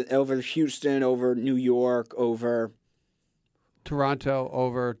favorite over Houston, over New York, over Toronto,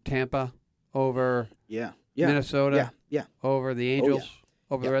 over Tampa, over yeah. Minnesota, Yeah. over the Angels,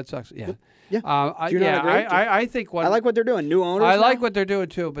 over the Red Sox. Yeah. Yeah. Do you not agree? I think I like what they're doing. New owners. I now? like what they're doing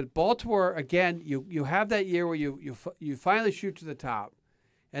too. But Baltimore, again, you have that year where you finally shoot to the top,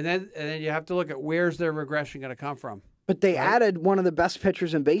 and then you have to look at where's their regression going to come from. But they added one of the best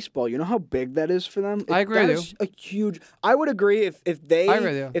pitchers in baseball. You know how big that is for them? I agree with you. A huge. I would agree if they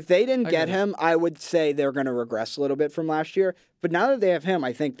didn't get him, I would say they're going to regress a little bit from last year. But now that they have him,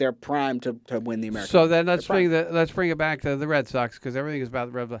 I think they're primed to win the American. So then let's bring it back to the Red Sox because everything is about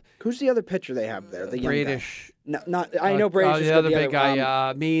the Red Sox. Who's the other pitcher they have there? The young Bradish. guy. I know Bradish. The other big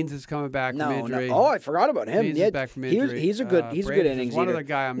guy, Means is coming back from injury. No. Oh, I forgot about him. Means is back from injury. He's a good innings one eater. other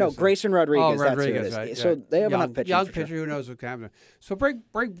guy I'm No, missing. Grayson Rodriguez. Oh, Rodriguez, that's who it is. right. So they have enough pitching. Young for pitcher sure. who knows what can happen. So bring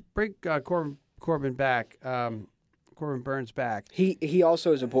Corbin back. Corbin Burns back. He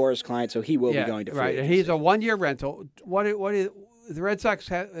also is a Boris client, so he will be going to free right. agency. He's a 1-year rental. What the Red Sox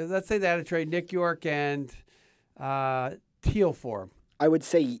have? Let's say they had to trade Nick York and Teal for him. I would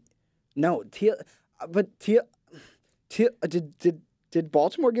say no. Teal did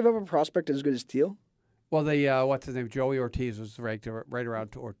Baltimore give up a prospect as good as Teal? Well, what's his name? Joey Ortiz was ranked right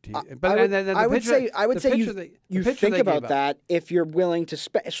around Ortiz. I would say you think about that if you're willing to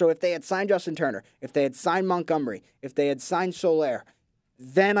spend. So if they had signed Justin Turner, if they had signed Montgomery, if they had signed Soler,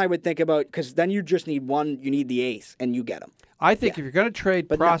 then I would think about because then you just need one. You need the ace, and you get him. I think if you're going to trade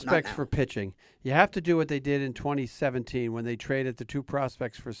prospects for pitching, you have to do what they did in 2017 when they traded the 2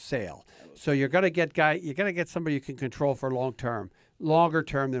 prospects for sale. So you're going to get somebody you can control for longer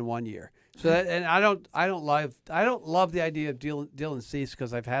term than 1 year. So that, and I don't love the idea of Dylan Cease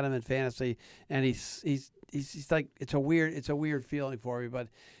because I've had him in fantasy and he's like it's a weird feeling for me. But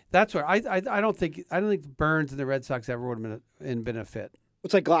that's where I don't think Burns and the Red Sox ever would have been a fit.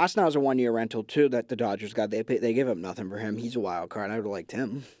 It's like Glasnow's a 1-year rental too that the Dodgers got. They give up nothing for him. He's a wild card. I would have liked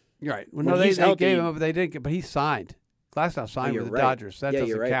him. You're right. Well, no, they gave him up, but they didn't. But he signed. Glasnow signed with the Dodgers. So that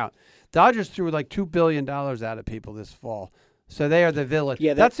doesn't count. Dodgers threw like $2 billion out of people this fall. So they are the villain.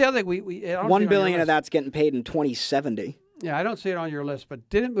 Yeah, that's the other thing. We $1 billion of that's getting paid in 2070. Yeah, I don't see it on your list, but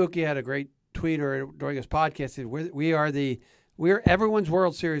didn't Mookie had a great tweet during his podcast? Said, we're everyone's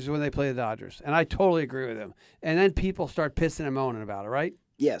World Series when they play the Dodgers, and I totally agree with him. And then people start pissing and moaning about it, right?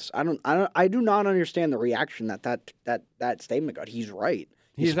 Yes, I do not understand the reaction that statement got. He's right.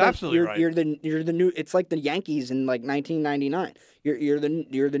 He's absolutely right. You're the new. It's like the Yankees in like 1999. You're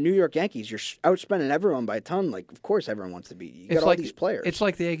the New York Yankees. You're outspending everyone by a ton. Like, of course, everyone wants to be. You got all these players. It's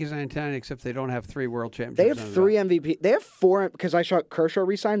like the Yankees in 99, except they don't have 3 world championships. They have 3 MVP. They have 4 because I saw Kershaw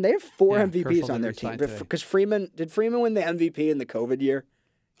resign. They have 4 MVPs on their team. Because Freeman win the MVP in the COVID year?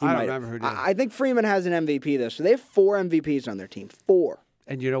 I don't remember who did. I think Freeman has an MVP though, so they have 4 MVPs on their team. 4.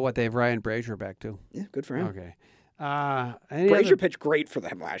 And you know what? They have Ryan Brazier back too. Yeah, good for him. Okay. Brazier pitched great for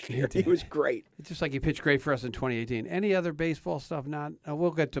them last year. He was great. It's just like he pitched great for us in 2018. Any other baseball stuff? Not. We'll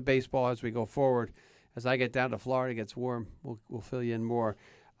get to baseball as we go forward. As I get down to Florida, it gets warm. We'll fill you in more.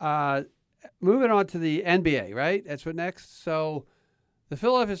 Moving on to the NBA, right? That's what next. So the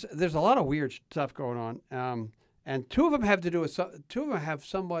Philadelphia. There's a lot of weird stuff going on, and 2 of them have to do with 2 of them have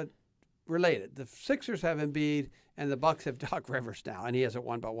somewhat related. The Sixers have Embiid, and the Bucks have Doc Rivers now, and he hasn't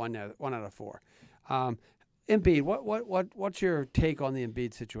won but one out of 4. Embiid, what's your take on the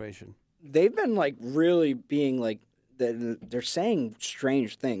Embiid situation? They've been like really being like they're saying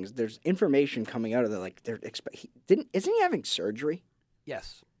strange things. There's information coming out of isn't he having surgery?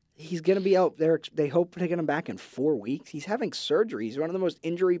 Yes. He's going to be out there. They hope to get him back in 4 weeks. He's having surgery. He's one of the most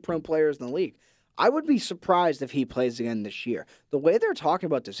injury-prone players in the league. I would be surprised if he plays again this year. The way they're talking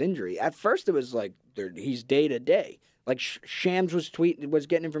about this injury, at first it was like he's day-to-day. Like Shams was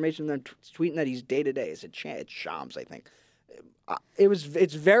getting information, and tweeting that he's day-to-day. It's Shams, I think.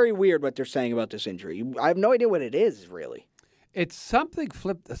 It's very weird what they're saying about this injury. I have no idea what it is, really. It's something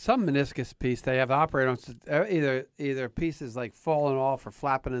flipped, some meniscus piece. They have operated on either pieces like falling off or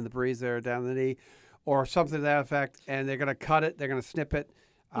flapping in the breeze there down the knee, or something to that effect. And they're going to cut it. They're going to snip it.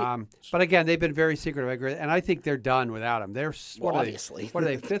 But again, they've been very secretive, and I think they're done without him. They're obviously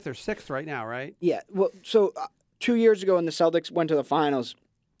 5th or 6th right now, right? Yeah. Well, so 2 years ago when the Celtics went to the finals,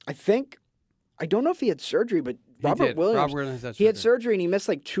 I don't know if he had surgery, but Robert Williams had surgery and he missed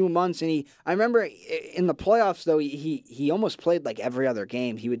like 2 months. And I remember in the playoffs though, he almost played like every other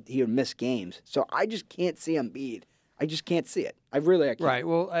game. He would miss games. So I just can't see Embiid. I just can't see it. I can't. Right.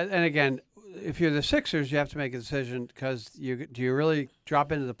 Well, and again, if you're the Sixers, you have to make a decision because do you really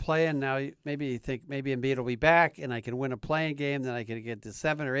drop into the play-in now? Maybe you think maybe Embiid will be back and I can win a play-in game, then I can get the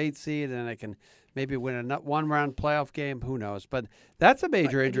 7 or 8 seed, and I can maybe win a one-round playoff game. Who knows? But that's a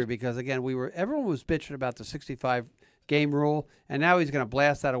major injury because again, everyone was bitching about the 65 game rule, and now he's going to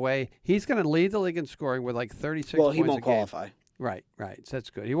blast that away. He's going to lead the league in scoring with like 36 points a game. Well, he won't qualify. Right. So that's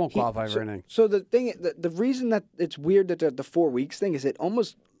good. He won't qualify for anything. So the reason that it's weird that the 4 weeks thing is it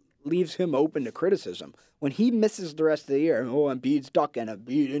almost leaves him open to criticism. When he misses the rest of the year, Embiid's stuck and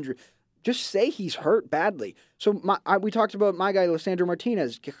Embiid injury, just say he's hurt badly. So we talked about my guy, Lissandro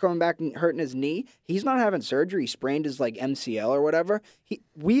Martinez, coming back and hurting his knee. He's not having surgery. He sprained his MCL or whatever.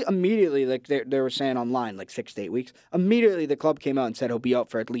 We immediately, like they were saying online, like 6 to 8 weeks, immediately the club came out and said he'll be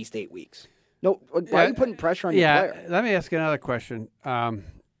out for at least 8 weeks. No, why are you putting pressure on your player? Let me ask you another question.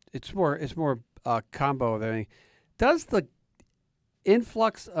 It's more combo of everything. Does the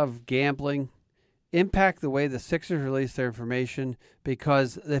influx of gambling impact the way the Sixers release their information?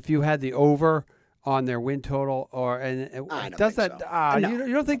 Because if you had the over on their win total, does that? So. No.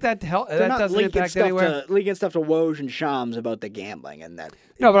 You don't think that that doesn't impact anywhere? Linking stuff to Woj and Shams about the gambling and that.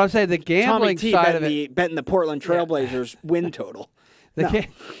 No, but I'm saying the gambling side of it. Betting the Portland Trailblazers win total.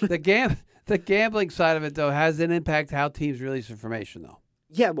 The gambling side of it, though, has an impact how teams release information, though.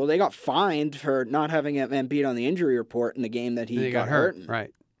 Yeah, well, they got fined for not having Embiid on the injury report in the game that he got hurt.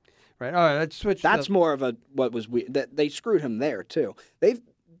 Right. All right, let's switch. That's more of what was weird. That they screwed him there, too.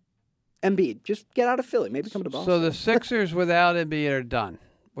 Embiid, just get out of Philly. Maybe come to Boston. So the Sixers without Embiid are done.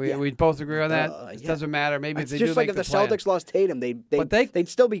 We both agree on that. It doesn't matter. Maybe it's if they just do like if the Celtics lost Tatum, they'd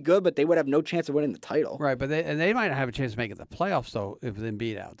still be good, but they would have no chance of winning the title. Right, but they might have a chance of making the playoffs though if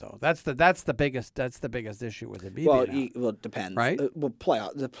Embiid out though. That's the biggest issue with Embiid. Well, it depends. Right. The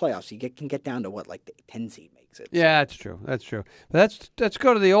playoffs can get down to what the 10 seed makes it. Yeah, that's true. But let's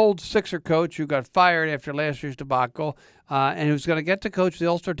go to the old Sixer coach who got fired after last year's debacle, and who's going to get to coach the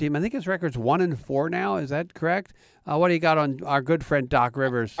All-Star team. I think his record's 1-4 now. Is that correct? What do you got on our good friend Doc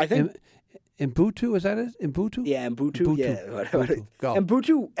Rivers? I think. Mbutu, is that it? Mbutu? Yeah, Mbutu. Yeah, Mbutu. Go.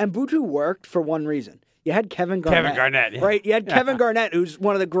 Mbutu worked for one reason. You had Kevin Garnett. Yeah. Right? You had Kevin Garnett, who's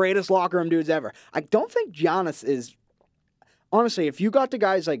one of the greatest locker room dudes ever. I don't think Giannis is... Honestly, if you got the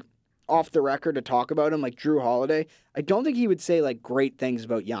guys off the record to talk about him, like Drew Holiday, I don't think he would say great things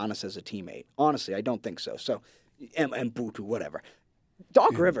about Giannis as a teammate. Honestly, I don't think so. So, Mbutu, whatever.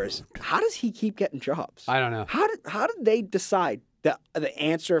 Doc Rivers, how does he keep getting jobs? I don't know. How did they decide the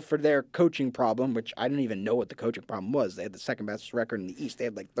answer for their coaching problem, which I didn't even know what the coaching problem was? They had the second best record in the East. They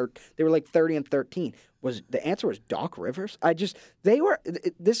had they were 30-13. The answer was Doc Rivers? If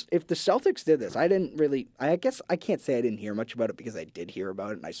the Celtics did this, I guess I can't say I didn't hear much about it because I did hear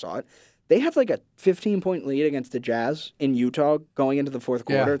about it and I saw it. They have a 15-point lead against the Jazz in Utah going into the fourth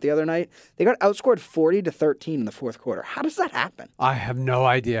quarter the other night. They got outscored 40-13 in the fourth quarter. How does that happen? I have no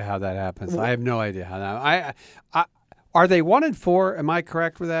idea how that happens. I have no idea how that. Are they 1-4? Am I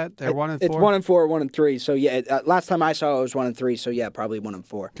correct with that? They're 1-4. It's 1-4, 1-3. So yeah, last time I saw it was 1-3. So yeah, probably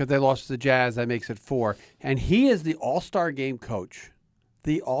 1-4. Because they lost to the Jazz, that makes it 4. And he is the All-Star Game coach.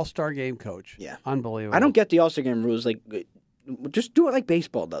 The All-Star Game coach. Yeah, unbelievable. I don't get the All-Star Game rules. Just do it like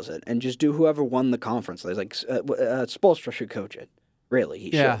baseball does it, and just do whoever won the conference. There's Spoelstra should coach it. Really, he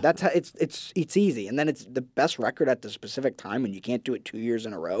should. That's how it's easy, and then it's the best record at the specific time, and you can't do it 2 years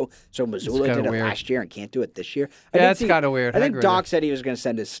in a row. So Missoula did it last year and can't do it this year. That's kind of weird. I think Doc said he was going to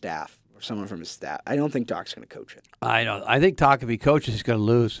send his staff or someone from his staff. I don't think Doc's going to coach it. I don't. I think Doc, if he coaches, he's going to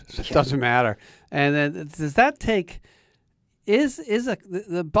lose. So it doesn't matter. And then does that take? Is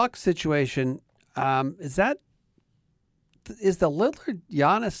the Bucks situation? Is the Lillard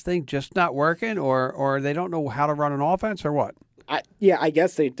Giannis thing just not working, or they don't know how to run an offense, or what? I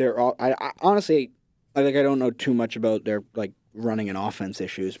guess they're all. I honestly, I don't know too much about their running and offense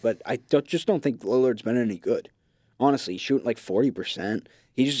issues, but I just don't think Lillard's been any good. Honestly, he's shooting 40%.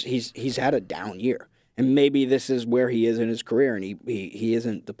 He's had a down year, and maybe this is where he is in his career, and he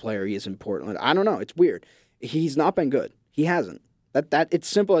isn't the player he is in Portland. I don't know. It's weird. He's not been good. He hasn't. That it's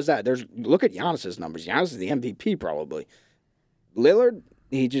simple as that. Look at Giannis's numbers. Giannis is the MVP probably. Lillard,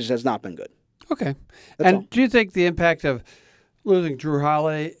 he just has not been good. Okay. Do you think the impact of losing Drew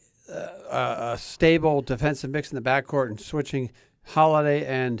Holiday, a stable defensive mix in the backcourt, and switching Holiday,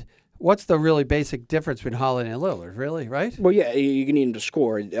 and what's the really basic difference between Holiday and Lillard, really, right? Well, yeah, you need him to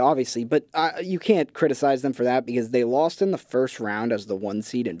score, obviously, but you can't criticize them for that because they lost in the first round as the 1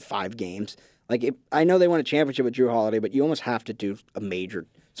 seed in 5 games. I know they won a championship with Drew Holiday, but you almost have to do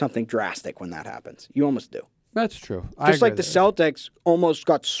something drastic when that happens. You almost do. That's true. Just like the Celtics almost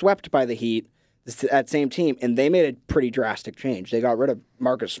got swept by the Heat. that same team, and they made a pretty drastic change. They got rid of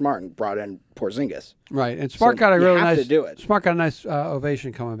Marcus Smart and brought in Porzingis. Right, and Smart got a really have nice. to do it. Smart got a nice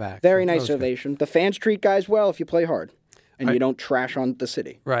ovation coming back. Very nice ovation. The fans treat guys well if you play hard, and you don't trash on the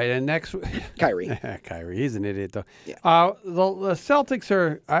city. Right, and next, Kyrie. Kyrie, he's an idiot though. Yeah. The Celtics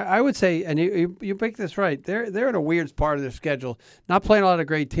are, I would say, and you picked this right. They're in a weird part of their schedule, not playing a lot of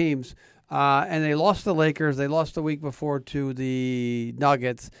great teams. And they lost the Lakers. They lost the week before to the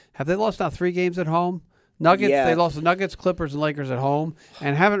Nuggets. Have they lost now 3 games at home? Nuggets. Yeah. They lost the Nuggets, Clippers, and Lakers at home,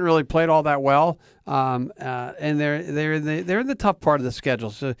 and haven't really played all that well. And they're in the tough part of the schedule.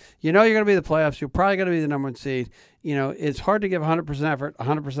 So you're going to be the playoffs. You're probably going to be the number 1 seed. It's hard to give 100% effort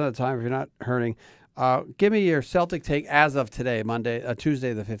 100% of the time if you're not hurting. Give me your Celtic take as of today,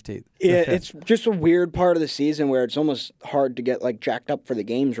 Tuesday the 15th. Yeah, it's just a weird part of the season where it's almost hard to get jacked up for the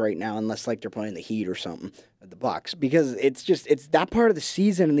games right now, unless they're playing the Heat or something, or the Bucks, because it's that part of the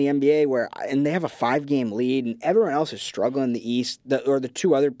season in the NBA and they have a 5-game lead, and everyone else is struggling in the East, or the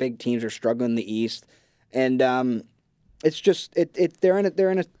 2 other big teams are struggling in the East, and it's just they're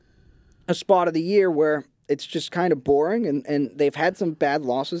in a spot of the year where it's just kind of boring, and they've had some bad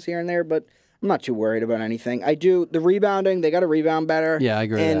losses here and there, but I'm not too worried about anything. The rebounding, they got to rebound better. Yeah, I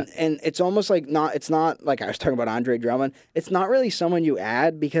agree with that. And it's almost it's not like I was talking about Andre Drummond. It's not really someone you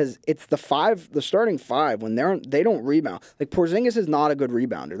add because it's the starting 5 when they don't rebound. Like Porzingis is not a good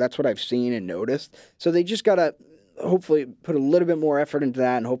rebounder. That's what I've seen and noticed. So they just got to hopefully put a little bit more effort into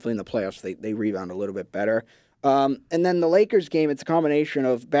that, and hopefully in the playoffs they rebound a little bit better. And then the Lakers game, it's a combination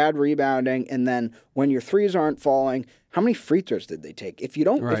of bad rebounding, and then when your threes aren't falling, how many free throws did they take? If you're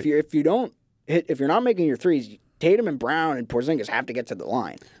not making your threes, Tatum and Brown and Porzingis have to get to the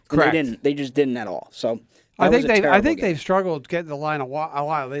line. Correct. They just didn't at all. So I think they've struggled to get to the line a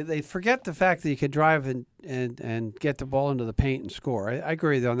while. They forget the fact that you can drive and get the ball into the paint and score. I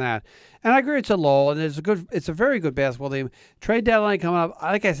agree with you on that, and I agree it's a lull, and it's a very good basketball team. Trade deadline coming up.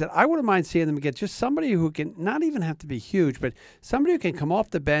 Like I said, I wouldn't mind seeing them get just somebody who can not even have to be huge, but somebody who can come off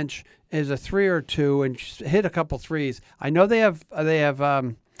the bench as a 3 or 2 and just hit a couple threes. I know they have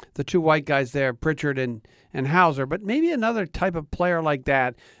the 2 white guys there, Pritchard and Hauser, but maybe another type of player like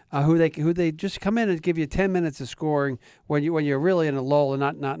that, who they just come in and give you 10 minutes of scoring when you're really in a lull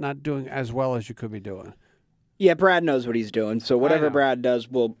and not doing as well as you could be doing. Yeah, Brad knows what he's doing, so whatever Brad does,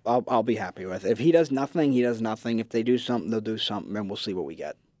 I'll be happy with. If he does nothing, he does nothing. If they do something, they'll do something, and we'll see what we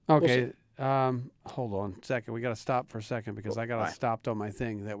get. Okay, hold on a second. We got to stop for a second because I got to stop on my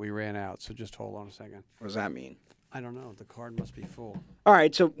thing that we ran out. So just hold on a second. What does that mean? I don't know. The card must be full. All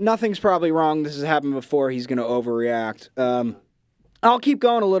right, so nothing's probably wrong. This has happened before. He's going to overreact. I'll keep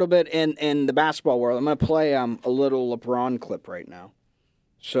going a little bit in the basketball world. I'm going to play a little LeBron clip right now.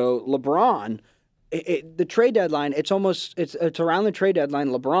 So LeBron, the trade deadline, it's around the trade deadline.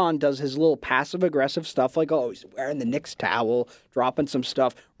 LeBron does his little passive-aggressive stuff, like, he's wearing the Knicks towel, dropping some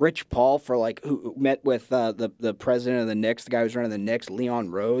stuff. Rich Paul, who met with the president of the Knicks, the guy who's running the Knicks, Leon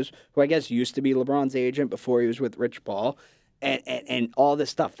Rose, who I guess used to be LeBron's agent before he was with Rich Paul. And all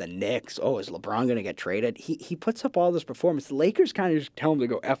this stuff, the Knicks, is LeBron going to get traded? He puts up all this performance. The Lakers kind of just tell him to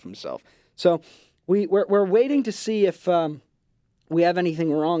go F himself. So we're waiting to see if we have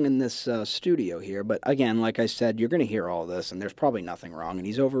anything wrong in this studio here. But again, like I said, you're going to hear all this, and there's probably nothing wrong, and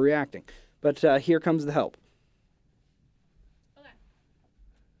he's overreacting. But here comes the help. Okay.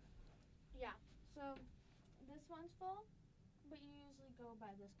 Yeah, so this one's full, but you usually go by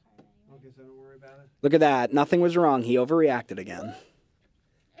this card anyway. Okay, so don't worry about it. Look at that. Nothing was wrong. He overreacted again.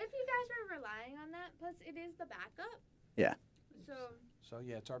 If you guys were relying on that, plus it is the backup. Yeah. So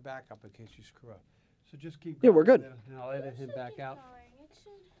yeah, it's our backup in case you screw up. So just keep Yeah, going, we're good. And I'll edit him back out.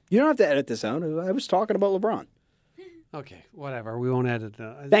 You don't have to edit this out. I was talking about LeBron. Okay, whatever. We won't edit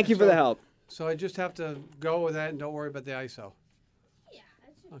it. Thank you for the help. So I just have to go with that and don't worry about the ISO. Yeah,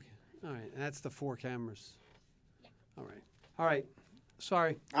 that should Okay. All right. And that's the 4 cameras. Yeah. All right.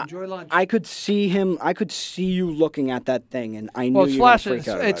 Sorry. Enjoy lunch. I could see him. I could see you looking at that thing, and I knew Well, it's you were going to flashing. freak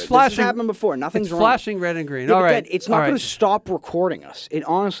out. It's about it. flashing. This has happened before. Nothing's It's wrong. flashing red and green. Yeah, All but right. Dad, it's not going to stop recording us. It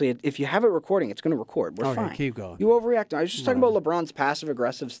honestly, if you have it recording, it's going to record. We're Okay, fine. keep going. You overreacted. I was just talking about LeBron's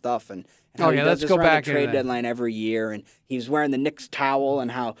passive-aggressive stuff and how he does let's this go around back the into trade that. deadline every year, and he's wearing the Knicks towel,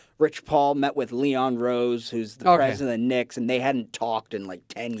 and how Rich Paul met with Leon Rose, who's the president of the Knicks, and they hadn't talked in like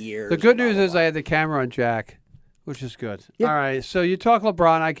 10 years. The good news is I had the camera on Jack, which is good. Yeah. All right. So you talk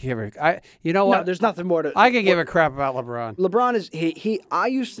LeBron. I can give it. You know No, what? there's nothing more to. I can give a crap about LeBron. LeBron is he. I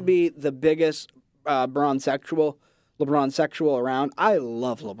used to be the biggest LeBron sexual around. I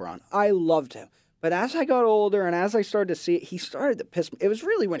love LeBron. I loved him. But as I got older and as I started to see it, he started to piss me. It was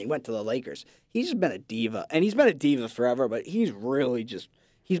really when he went to the Lakers. He's just been a diva, and he's been a diva forever. But he's really just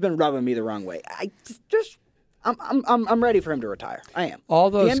he's been rubbing me the wrong way. I'm ready for him to retire. I am.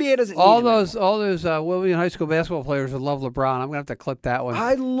 All those the NBA doesn't all need him those anymore. all those women high school basketball players that love LeBron. I'm gonna have to clip that one.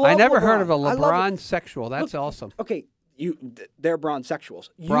 I never LeBron. heard of a I love LeBron sexual. That's awesome. Okay, they're bronzexuals.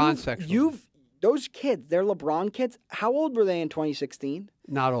 Bronzexuals. Those kids, they're LeBron kids. How old were they in 2016?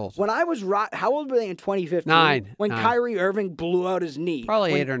 Not old. When I was how old were they in 2015? 9. When 9. Kyrie Irving blew out his knee.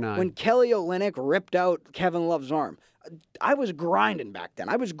 Probably 8 or 9. When Kelly Olynyk ripped out Kevin Love's arm. I was grinding back then.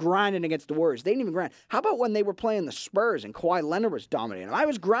 I was grinding against the Warriors. They didn't even grind. How about when they were playing the Spurs and Kawhi Leonard was dominating them? I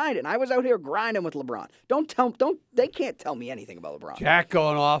was grinding. I was out here grinding with LeBron. They can't tell me anything about LeBron. Jack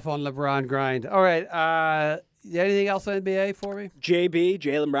going off on LeBron grind. All right. Anything else on NBA for me?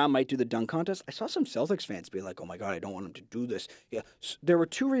 Jaylen Brown might do the dunk contest. I saw some Celtics fans be like, "Oh my God, I don't want him to do this." Yeah, there were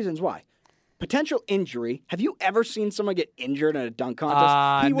 2 reasons why. Potential injury. Have you ever seen someone get injured in a dunk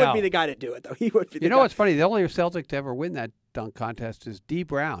contest? He would No. be the guy to do it, though. He would be. You know what's funny? The only Celtic to ever win that dunk contest is D.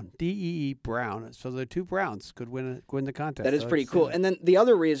 Brown, D-E-E Brown. So the 2 Browns could win the contest. That is pretty cool. And then the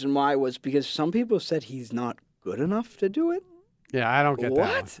other reason why was because some people said he's not good enough to do it. Yeah, I don't get that.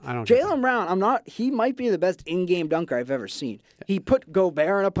 What? I don't. Get that. Jaylen Brown, he might be the best in-game dunker I've ever seen. He put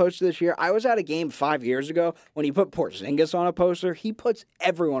Gobert on a poster this year. I was at a game 5 years ago when he put Porzingis on a poster. He puts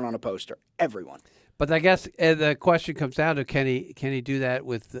everyone on a poster. Everyone. But I guess the question comes down to can he do that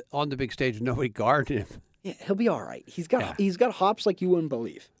on the big stage with nobody guarding him? Yeah, he'll be all right. He's got hops like you wouldn't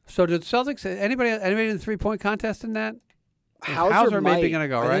believe. So did Celtics anybody in the 3-point contest in that? Hauser maybe going to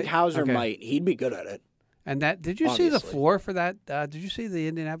go, right? I think Hauser Okay. might. He'd be good at it. And that did you see the Obviously. floor for that? Did you see the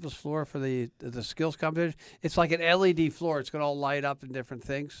Indianapolis floor for the skills competition? It's like an LED floor. It's going to all light up in different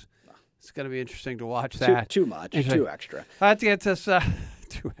things. It's going to be interesting to watch that. Too much. Too extra. That gets us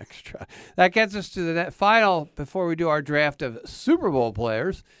too extra. That gets us to the final before we do our draft of Super Bowl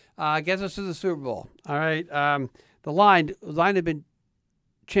players. Gets us to the Super Bowl. All right. The line had been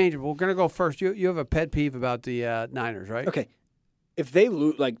changed. We're going to go first. You have a pet peeve about the Niners, right? Okay. If they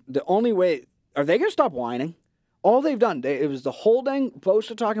lose, the only way. Are they going to stop whining? All they've done, it was the holding,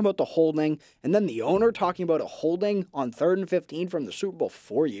 Bosa talking about the holding, and then the owner talking about a holding on 3rd and 15 from the Super Bowl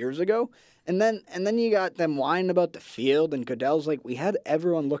 4 years ago. And then you got them whining about the field, and Goodell's like, we had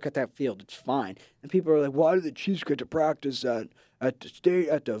everyone look at that field. It's fine. And people are like, why do the Chiefs get to practice at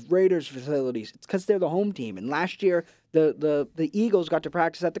the Raiders facilities? It's because they're the home team. And last year, the Eagles got to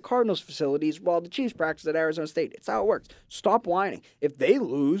practice at the Cardinals facilities while the Chiefs practiced at Arizona State. It's how it works. Stop whining. If they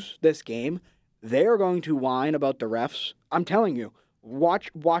lose this game, they're going to whine about the refs. I'm telling you,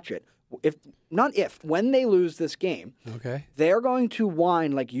 watch it. When they lose this game, Okay. they're going to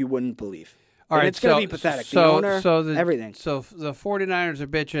whine like you wouldn't believe. All right, It's going to be pathetic. The owner, everything. So the 49ers are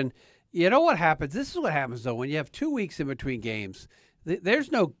bitching. You know what happens? This is what happens, though, when you have 2 weeks in between games.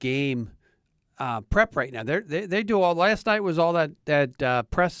 There's no game prep right now. They do all. Last night was all that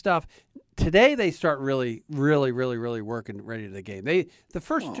press stuff. Today they start really working ready to the game.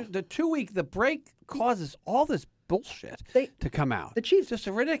 The 2 week the break causes all this bullshit to come out. The Chiefs just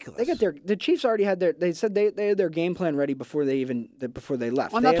ridiculous. The Chiefs already had they said they had their game plan ready before they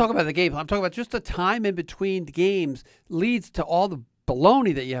left. I'm not talking about the game. I'm talking about just the time in between games leads to all the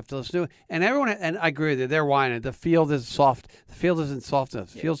baloney that you have to listen to. And I agree with you. They're whining. The field is soft. The field isn't soft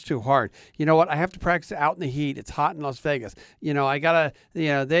enough. The field's too hard. You know what? I have to practice out in the heat. It's hot in Las Vegas. I gotta.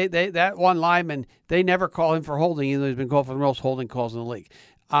 They that one lineman. They never call him for holding, even though he's been called for the most holding calls in the league.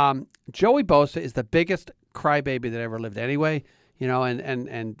 Joey Bosa is the biggest crybaby that ever lived. Anyway,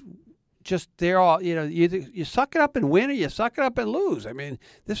 and just they're all you suck it up and win, or you suck it up and lose. I mean,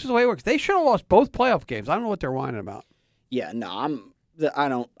 this is the way it works. They should have lost both playoff games. I don't know what they're whining about. Yeah,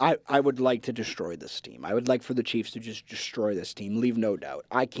 no, I would like to destroy this team. I would like for the Chiefs to just destroy this team. Leave no doubt.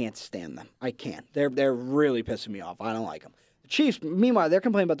 I can't stand them. I can't. They're really pissing me off. I don't like them. The Chiefs, meanwhile, they're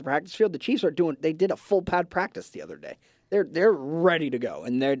complaining about the practice field. The Chiefs they did a full pad practice the other day. They're ready to go,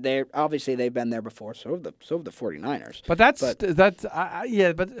 and they're obviously they've been there before. So have the 49ers. But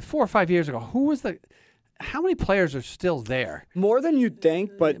but 4 or 5 years ago, how many players are still there? More than you'd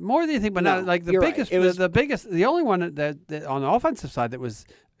think, but more than you think, but no, not like the you're biggest. right. The only one that on the offensive side that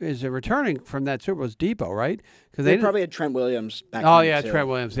is returning from that Super Bowl was Depot, right? Because they probably had Trent Williams back Oh then, yeah, too. Trent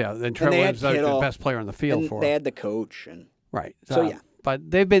Williams. Yeah, then Trent Williams is the best player on the field for. They had the coach and right. So yeah, but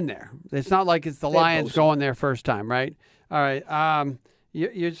they've been there. It's not like it's the Lions going there first time, right? All right.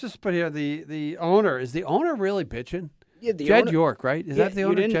 You just put here the owner. Is the owner really bitching? Yeah, Jed York, right? Is that the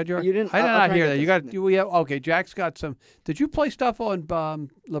owner, Jed York? You didn't. I did not hear that. Okay, Jack's got some. Did you play stuff on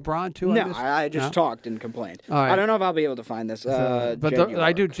LeBron too? No, I just talked and complained. All right. I don't know if I'll be able to find this. I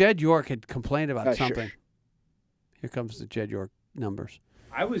do. Jed York had complained about something. Sure. Here comes the Jed York numbers.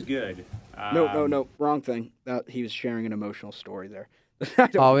 I was good. No, wrong thing. He was sharing an emotional story there.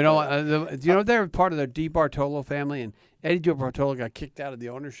 Oh, we don't. Do you know they're part of the DiBartolo family, and Eddie DiBartolo got kicked out of the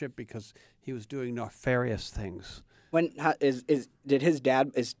ownership because he was doing nefarious things. When did his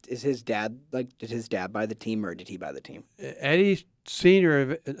dad buy the team or did he buy the team? Eddie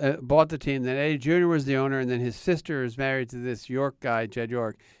Sr. Bought the team. Then Eddie Jr. was the owner, and then his sister is married to this York guy, Jed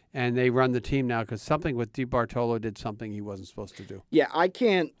York, and they run the team now because something with DiBartolo did something he wasn't supposed to do. Yeah, I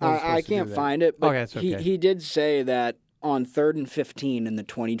can't find it, but Okay, that's okay. he did say that on 3rd and 15 in the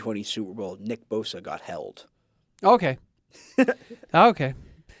 2020 Super Bowl, Nick Bosa got held. Okay. Okay.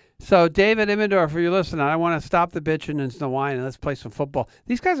 So, David Immendorf, if you're listening, I want to stop the bitching and the whining and let's play some football.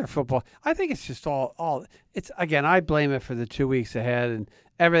 These guys are football. I think it's just all. It's again, I blame it for the 2 weeks ahead and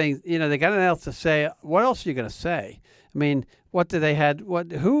everything. You know, they got nothing else to say. What else are you going to say? I mean, what did they had?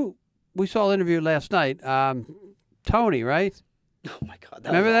 Who we saw an interview last night? Tony, right? Oh my God!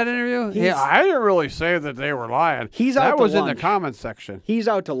 Remember that interview? Yeah, I didn't really say that they were lying. That was in the comments section. He's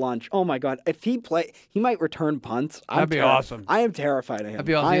out to lunch. Oh my God! If he might return punts. That'd be awesome. I am terrified of him. That'd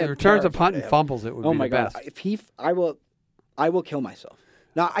be awesome. If he returns a punt and fumbles, it would be the best. Oh my God! I will kill myself.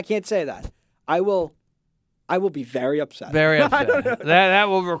 No, I can't say that. I will be very upset. Very upset. that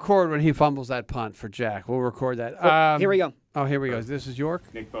will record when he fumbles that punt for Jack. We'll record that. Here we go. Oh, here we go. This is York.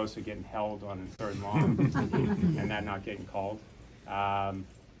 Nick Bosa getting held on 3rd and long, and that not getting called.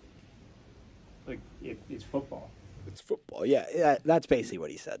 It's football. It's football. Yeah, that's basically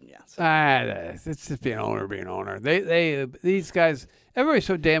what he said. Yeah. It's just being owner. These guys, everybody's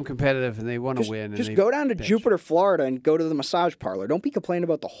so damn competitive, and they want to win. Just go down to Jupiter, Florida, and go to the massage parlor. Don't be complaining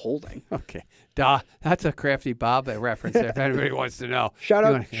about the holding. Okay, that's a Crafty Bob reference there. If anybody wants to know, shout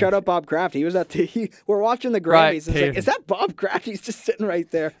out Bob Kraft. He was at we're watching the Grammys. Right, it's like, is that Bob Kraft? He's just sitting right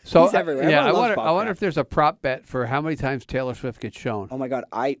there. So he's everywhere. Yeah, I wonder if there's a prop bet for how many times Taylor Swift gets shown. Oh my God,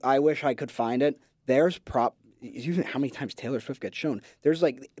 I wish I could find it. There's prop. How many times Taylor Swift gets shown? There's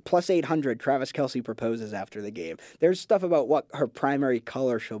like plus 800. Travis Kelce proposes after the game. There's stuff about what her primary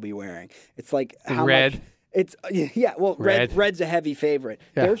color she'll be wearing. It's like how red. Much, it's Well, red's a heavy favorite.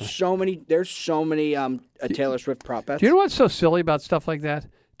 Yeah. There's so many Taylor Swift prop bets. Do you know what's so silly about stuff like that?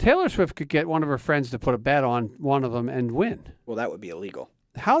 Taylor Swift could get one of her friends to put a bet on one of them and win. Well, that would be illegal.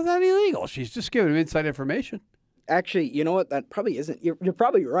 How's that illegal? She's just giving him inside information. Actually, you know what? That probably isn't. You're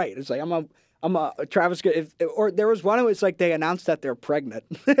probably right. It's like I'm a Travis. Or there was one who was like they announced that they're pregnant.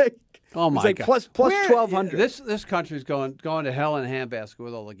 Oh my God! Plus 1,200. This country's going to hell in a handbasket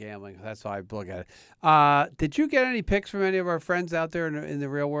with all the gambling. That's how I look at it. Did you get any picks from any of our friends out there in the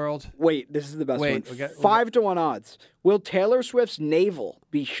real world? Wait, this is the best one. 5-1 odds. Will Taylor Swift's navel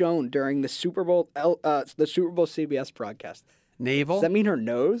be shown during the Super Bowl CBS broadcast? Navel? Does that mean her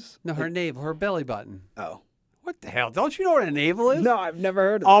nose? No, her navel, her belly button. Oh. What the hell? Don't you know what a navel is? No, I've never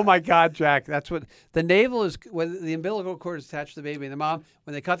heard of that. Oh, my God, Jack. That's what the navel is. When the umbilical cord is attached to the baby and the mom,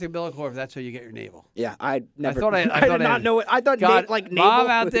 when they cut the umbilical cord, that's how you get your navel. Yeah, I never. I did not know it. I thought navel. Mom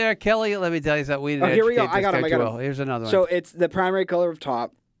out there, Kelly, let me tell you something. We didn't here we go. I got him. Here's another one. So it's the primary color of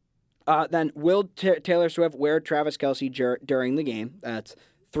top. Then will Taylor Swift wear Travis Kelce during the game? That's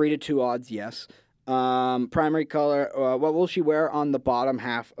 3-2 odds. Yes. Primary color. What will she wear on the bottom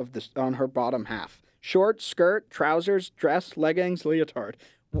half on her bottom half? Short, skirt, trousers, dress, leggings, leotard.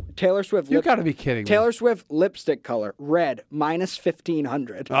 Taylor Swift. You got to be kidding me. Taylor Swift lipstick color, red, minus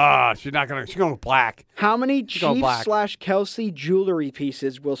 1,500. She's not going to. She's going black. How many Chiefs/Kelce jewelry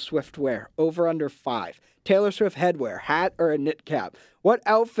pieces will Swift wear? Over under 5. Taylor Swift headwear, hat or a knit cap. What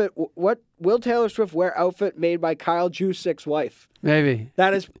will Taylor Swift wear? Outfit made by Kyle Juszczyk's wife. Maybe.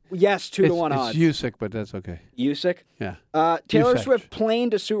 That is, yes, 2-1 odds. It's Juszczyk, but that's okay. Juszczyk? Yeah. Taylor Juszczyk. Swift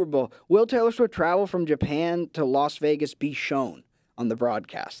plane to Super Bowl. Will Taylor Swift travel from Japan to Las Vegas be shown on the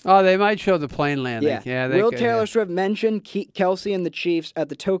broadcast? Oh, they might show the plane landing. Yeah. Will Taylor Swift mention Kelce and the Chiefs at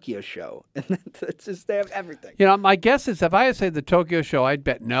the Tokyo show? And it's just, they have everything. You know, my guess is if I had said the Tokyo show, I'd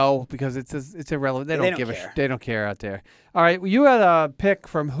bet no because it's irrelevant. They don't care. They don't care out there. All right, well, you had a pick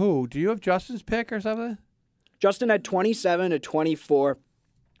from who? Do you have Justin's pick or something? Justin had 27-24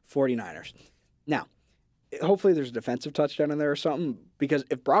 49ers. Now, hopefully there's a defensive touchdown in there or something because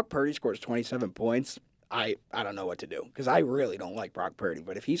if Brock Purdy scores 27 points, I don't know what to do because I really don't like Brock Purdy.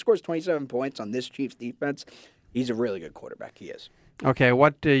 But if he scores 27 points on this Chiefs defense, he's a really good quarterback. He is. Okay,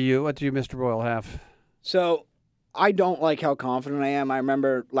 what do you, Mr. Boyle, have? So I don't like how confident I am. I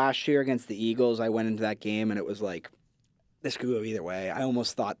remember last year against the Eagles, I went into that game and it was like, this could go either way. I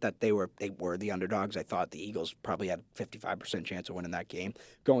almost thought that they were the underdogs. I thought the Eagles probably had a 55% chance of winning that game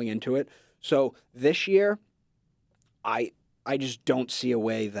going into it. So this year, I I just don't see a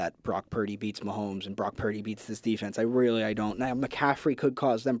way that Brock Purdy beats Mahomes and Brock Purdy beats this defense. I don't. Now, McCaffrey could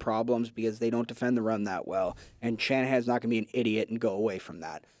cause them problems because they don't defend the run that well, and Shanahan's not going to be an idiot and go away from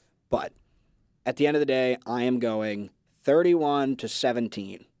that. But at the end of the day, I am going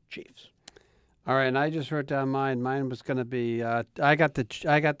 31-17 Chiefs. All right, and I just wrote down mine. Mine was going to be I got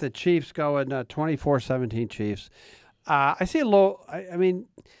the Chiefs going 24-17 Chiefs. I see a low. I mean,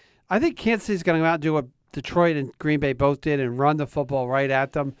 I think Kansas City's going to go out and do what Detroit and Green Bay both did and run the football right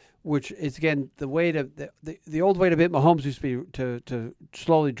at them, which is, again, the way to the old way to beat Mahomes used to be to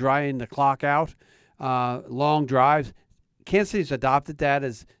slowly drying the clock out, long drives. Kansas City's adopted that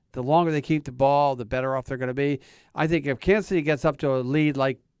as the longer they keep the ball, the better off they're going to be. I think if Kansas City gets up to a lead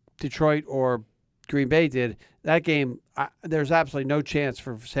like Detroit or Green Bay did, that game, there's absolutely no chance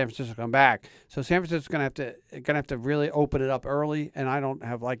for San Francisco to come back. So San Francisco's going to have to really open it up early, and I don't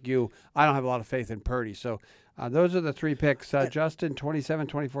have, like you, I don't have a lot of faith in Purdy. So those are the three picks. Justin,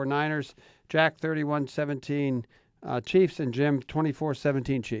 27-24 Niners, Jack, 31-17 Chiefs, and Jim,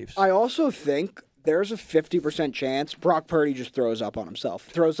 24-17 Chiefs. I also think there's a 50% chance Brock Purdy just throws up on himself.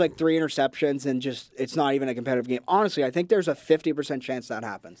 Throws like 3 interceptions and just, it's not even a competitive game. Honestly, I think there's a 50% chance that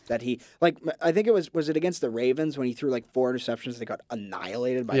happens. That he, like, I think it was it against the Ravens when he threw like 4 interceptions? They got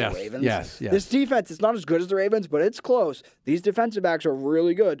annihilated by the Ravens. Yes. This defense is not as good as the Ravens, but it's close. These defensive backs are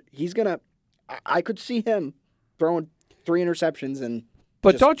really good. He's going to, I could see him throwing 3 interceptions and.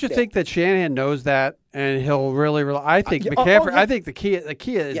 But don't you think that Shanahan knows that, and he'll really? I think McCaffrey. I think the key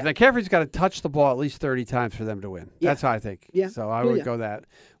is McCaffrey's got to touch the ball at least 30 times for them to win. Yeah. That's how I think. Yeah. So I would go that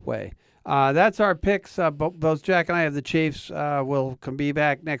way. That's our picks. Both Jack and I have the Chiefs. We'll be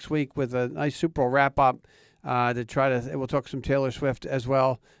back next week with a nice Super Bowl wrap up to try to. We'll talk some Taylor Swift as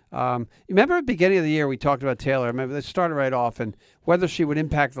well. Remember at the beginning of the year we talked about Taylor. Remember, they started right off and whether she would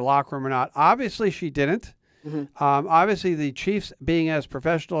impact the locker room or not. Obviously, she didn't. Mm-hmm. Obviously, the Chiefs, being as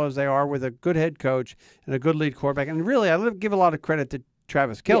professional as they are, with a good head coach and a good lead quarterback, and really, I give a lot of credit to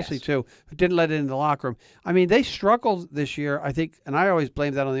Travis Kelce too, who didn't let it in the locker room. I mean, they struggled this year, I think, and I always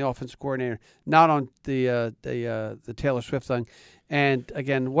blame that on the offensive coordinator, not on the Taylor Swift thing. And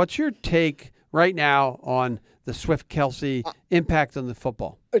again, what's your take right now on the Swift-Kelce impact on the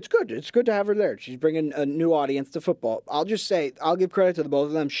football? It's good. It's good to have her there. She's bringing a new audience to football. I'll just say, I'll give credit to the both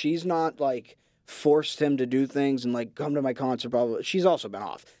of them. She's not like forced him to do things and like come to my concert, blah, blah, blah. She's also been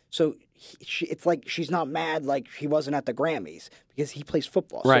off. So it's like she's not mad like he wasn't at the Grammys because he plays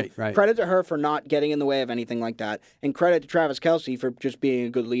football. Right. Credit to her for not getting in the way of anything like that. And credit to Travis Kelce for just being a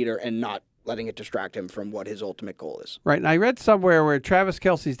good leader and not letting it distract him from what his ultimate goal is. Right. And I read somewhere where Travis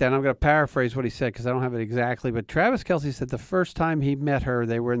Kelce's down. I'm going to paraphrase what he said because I don't have it exactly. But Travis Kelce said the first time he met her,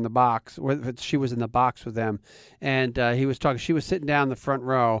 they were in the box. She was in the box with them. And he was talking. She was sitting down in the front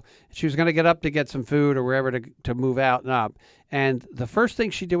row. She was going to get up to get some food or wherever to move out and up. And the first thing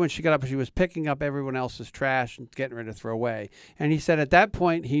she did when she got up, she was picking up everyone else's trash and getting ready to throw away. And he said at that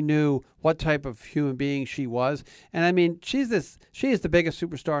point he knew what type of human being she was. And I mean, she is the biggest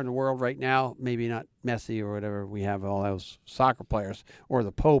superstar in the world right now. Maybe not Messi or whatever. We have all those soccer players or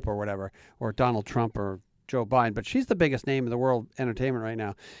the Pope or whatever, or Donald Trump or Joe Biden, but she's the biggest name in the world entertainment right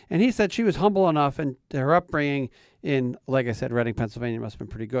now. And he said she was humble enough, and her upbringing in, like I said, Reading, Pennsylvania must have been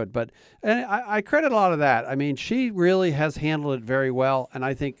pretty good. But and I credit a lot of that. I mean, she really has handled it very well, and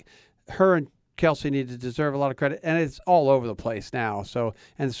I think her and Kelce need to deserve a lot of credit, and it's all over the place now. So,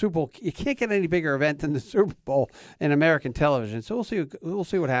 and the Super Bowl, you can't get any bigger event than the Super Bowl in American television. So we'll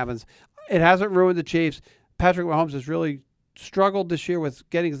see what happens. It hasn't ruined the Chiefs. Patrick Mahomes has really struggled this year with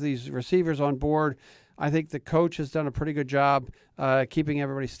getting these receivers on board. I think the coach has done a pretty good job keeping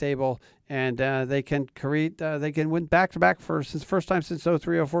everybody stable, and they can win back-to-back for the first time since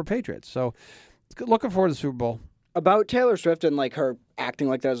 03-04 Patriots. So looking forward to the Super Bowl. About Taylor Swift and like her acting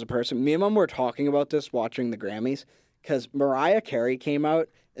like that as a person, me and Mom were talking about this watching the Grammys because Mariah Carey came out,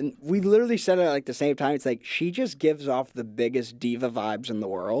 and we literally said it at like the same time. It's like she just gives off the biggest diva vibes in the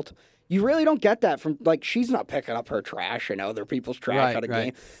world. You really don't get that from, like, she's not picking up her trash and other people's trash out of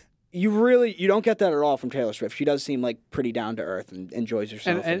game. You don't get that at all from Taylor Swift. She does seem like pretty down to earth and enjoys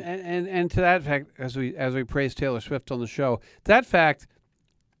herself. And to that fact, as we praise Taylor Swift on the show, that fact,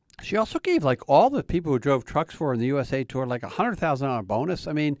 she also gave like all the people who drove trucks for her in the USA tour like $100,000 bonus.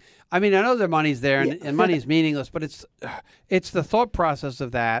 I mean, I know their money's there and money's meaningless, but it's the thought process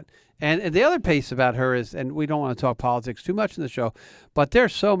of that. And the other piece about her is, and we don't want to talk politics too much in the show, but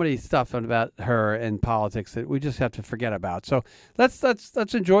there's so many stuff about her and politics that we just have to forget about. So let's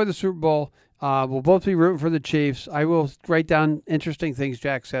enjoy the Super Bowl. We'll both be rooting for the Chiefs. I will write down interesting things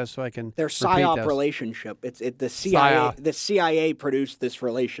Jack says so I can. Their PSYOP relationship. The CIA. The CIA produced this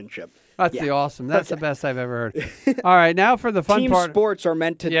relationship. That's the awesome. That's the best I've ever heard. All right, now for the fun Team part. sports are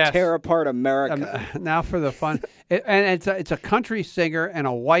meant to tear apart America. Now for the fun. And it's a country singer and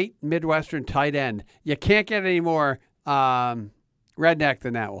a white Midwestern tight end. You can't get any more redneck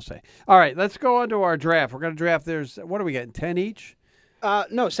than that, we'll say. All right, let's go on to our draft. We're going to draft. What are we getting, 10 each?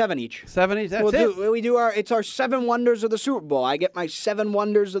 No, 7 each. 7 each? That's it? We do it's our 7 wonders of the Super Bowl. I get my 7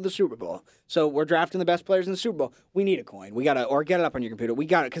 wonders of the Super Bowl. So we're drafting the best players in the Super Bowl. We need a coin. We got to, or get it up on your computer. We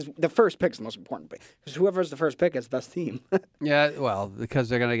got it, because the first pick's the most important pick. Because whoever's the first pick is the best team. Yeah, well, because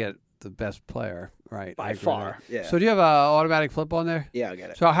they're going to get the best player, right? By far, yeah. So do you have an automatic flip on there? Yeah, I'll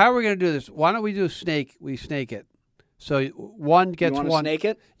get it. So how are we going to do this? Why don't we do snake? We snake it. So one gets you one. Snake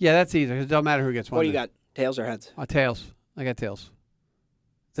it? Yeah, that's easy, because it doesn't matter who gets one. What do you got? Tails or heads? Tails. I got tails.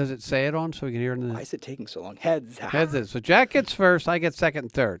 Does it say it on so we can hear it? Why is it taking so long? Heads. Heads is. So Jack gets first. I get second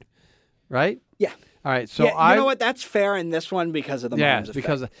and third. Right? Yeah. All right. So you know what? That's fair in this one because of the Mahomes effect.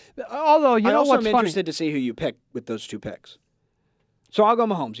 because although you know what's I'm interested to see who you pick with those 2 picks. So I'll go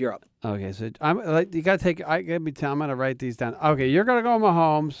Mahomes. You're up. Okay. So you got to take. I'm going to write these down. Okay. You're going to go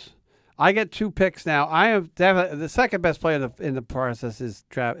Mahomes. I get 2 picks now. I am the second best player in the process is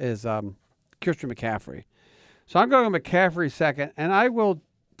Christian McCaffrey. So I'm going to McCaffrey second, and I will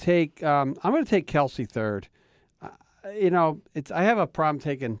take. I'm going to take Kelsey third. I have a problem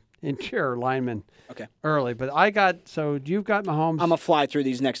taking interior linemen early, but you've got Mahomes. I'm going to fly through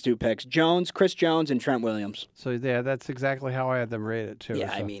these next 2 picks: Chris Jones, and Trent Williams. So yeah, that's exactly how I had them rated too. Yeah,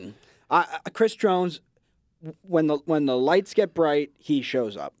 so. I mean, Chris Jones, when the lights get bright, he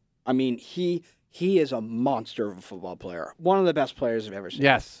shows up. I mean, he is a monster of a football player. One of the best players I've ever seen.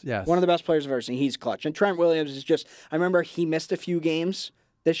 Yes. One of the best players I've ever seen. He's clutch. And Trent Williams is just, I remember he missed a few games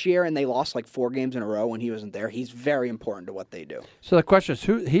this year, and they lost like 4 games in a row when he wasn't there. He's very important to what they do. So the question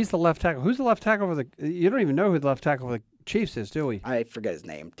is, he's the left tackle. Who's the left tackle for you don't even know who the left tackle for the Chiefs is, do we? I forget his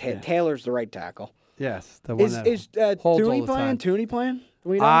name. Taylor's the right tackle. Yes. The one is Tooney playing? Tooney playing?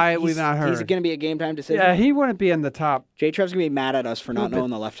 We've not heard. He's going to be a game time decision. Yeah, he wouldn't be in the top. J-Trev's going to be mad at us for not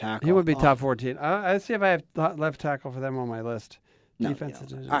knowing the left tackle. He would be top 14. Let's see if I have left tackle for them on my list. No, defense.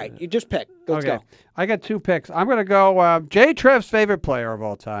 All right, you just pick. Let's go. I got 2 picks. I'm going to go J-Trev's favorite player of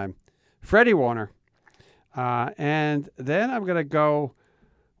all time, Freddie Warner. And then I'm going to go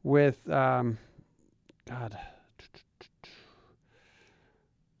with, I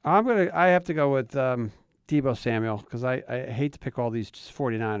have to go with Deebo Samuel, because I hate to pick all these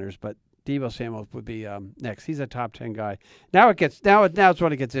 49ers, but Deebo Samuel would be next. He's a top 10 guy. Now it's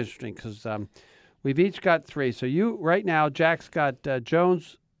when it gets interesting, because we've each got 3. So right now, Jack's got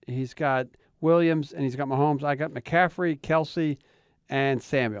Jones, he's got Williams, and he's got Mahomes. I got McCaffrey, Kelsey, and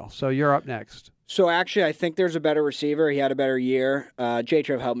Samuel. So you're up next. So actually, I think there's a better receiver. He had a better year.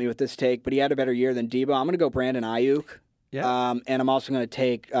 J-Trev helped me with this take, but he had a better year than Deebo. I'm going to go Brandon Ayuk. Yeah. And I'm also going to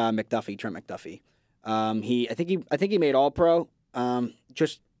take Trent McDuffie. I think he made All-Pro.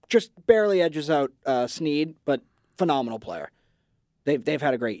 Just barely edges out Snead, but phenomenal player. They've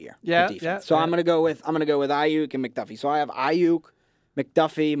had a great year. Yeah. So I'm gonna go with Ayuk and McDuffie. So I have Ayuk,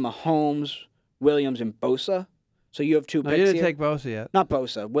 McDuffie, Mahomes, Williams, and Bosa. So you have 2 picks. You didn't here. take Bosa yet. Not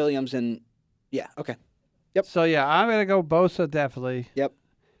Bosa. Williams and okay. Yep. So I'm gonna go Bosa definitely. Yep.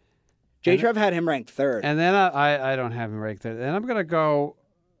 J-Trev had him ranked 3rd. And then I don't have him ranked 3rd. And I'm gonna go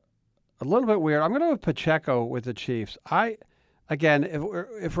a little bit weird. I'm going to go with Pacheco with the Chiefs.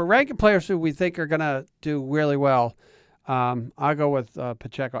 If we're ranking players who we think are going to do really well, I'll go with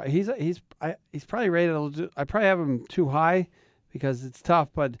Pacheco. He's probably rated. I probably have him too high because it's tough.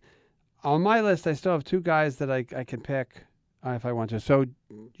 But on my list, I still have 2 guys that I can pick if I want to. So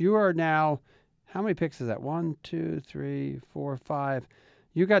you are now, how many picks is that? 1, 2, 3, 4, 5.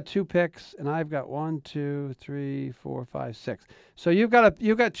 You got 2 picks, and I've got 1, 2, 3, 4, 5, 6. So you've got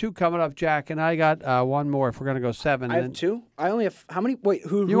 2 coming up, Jack, and I got 1 more. If we're going to go 7, I have 2. I only have how many? Wait,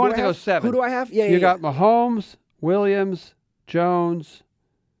 who? You wanted to go 7? Who do I have? Yeah, you got Mahomes, Williams, Jones,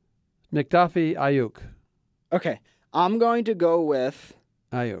 McDuffie, Ayuk. Okay, I'm going to go with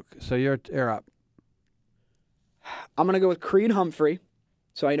Ayuk. So you're up. I'm going to go with Creed Humphrey.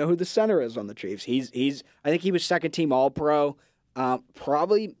 So I know who the center is on the Chiefs. He's. I think he was 2nd team All-Pro.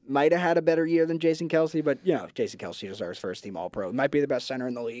 Probably might have had a better year than Jason Kelsey, but Jason Kelsey deserves 1st team All-Pro. Might be the best center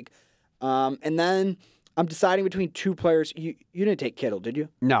in the league. And then I'm deciding between 2 players. You didn't take Kittle, did you?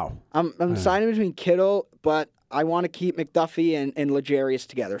 No. I'm deciding between Kittle, but I want to keep McDuffie and L'Jarius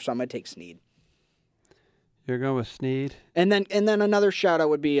together, so I'm going to take Snead. You're going with Snead? And then another shout out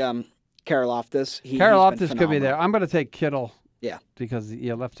would be Karlaftis. Karlaftis could be there. I'm going to take Kittle. Yeah. Because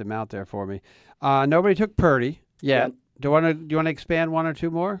you left him out there for me. Nobody took Purdy yet. Yep. Do you want to expand 1 or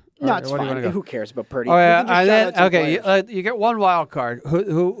 2 more? No, it's fine. Who cares about Purdy? Oh yeah, you get 1 wild card.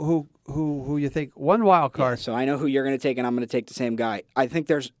 Who who you think one wild Yeah, card. so I know who you're going to take, and I'm going to take the same guy. I think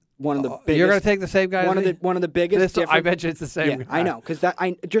there's one of the biggest. You're going to take the same guy. One of the biggest. I bet you it's the same. Yeah, guy. I know because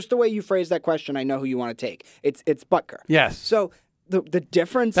just the way you phrase that question, I know who you want to take. It's Butker. Yes. So the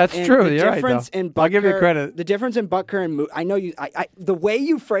difference. That's in, true. The You're difference right, though. in Butker, I'll give you credit. The difference in Butker and I know you. The way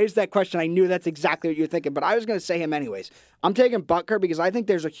you phrased that question, I knew that's exactly what you're thinking. But I was going to say him anyways. I'm taking Butker because I think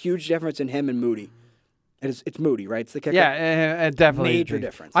there's a huge difference in him and Moody. It's Moody, right? It's the kicker. Yeah, definitely Major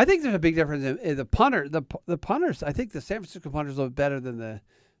difference. I think there's a big difference in the punter. The punters. I think the San Francisco punters look better than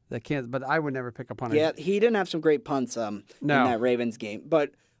the Kansas. But I would never pick a punter. Yeah, he didn't have some great punts in that Ravens game.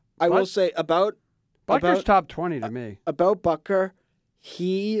 But I will say about Butker's top 20 to me. About Butker,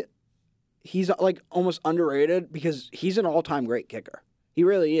 he's like almost underrated because he's an all-time great kicker. He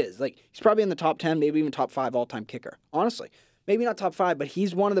really is. Like he's probably in the top 10, maybe even top 5 all-time kicker. Honestly. Maybe not top 5, but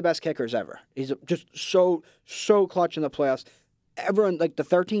he's one of the best kickers ever. He's just so clutch in the playoffs. Everyone, like the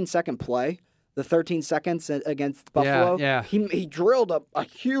 13-second play, the 13 seconds against Buffalo, yeah. He drilled a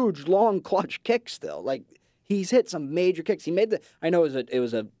huge, long clutch kick still. Like, he's hit some major kicks. He made I know it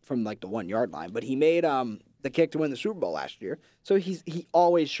was from like the 1-yard line, but he made the kick to win the Super Bowl last year. So he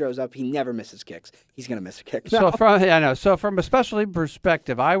always shows up. He never misses kicks. He's going to miss a kick now. So from a specialty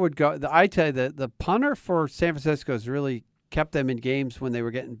perspective, I would go. I tell you the punter for San Francisco is really kept them in games when they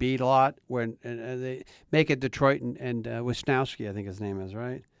were getting beat a lot. When they make it Detroit and Wisnowski, I think his name is,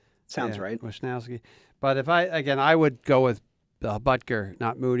 right? Sounds right. Wisnowski. But if I would go with Butker,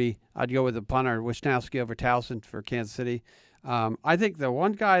 not Moody. I'd go with the punter Wisnowski over Towson for Kansas City. I think the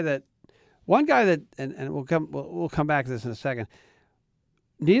one guy that and we'll come back to this in a second.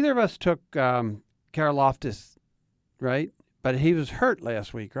 Neither of us took Karlaftis, right? But he was hurt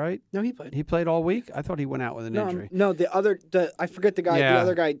last week, right? No, he played. He played all week? I thought he went out with an injury. No, I forget the guy. Yeah. The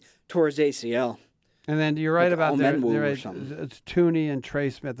other guy tore his ACL. And then you're right about it's Tooney and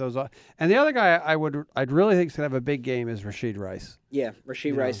Trey Smith. And the other guy I'd really think is going to have a big game is Rashid Rice. Yeah,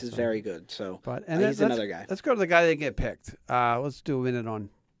 Rashid Rice is very good. So he's another guy. Let's go to the guy that get picked. Let's do a minute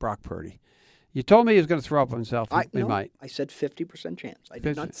on Brock Purdy. You told me he was going to throw up on himself. He might. I said 50% chance. I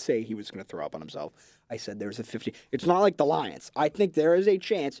did not say he was going to throw up on himself. I said there's a 50. It's not like the Lions. I think there is a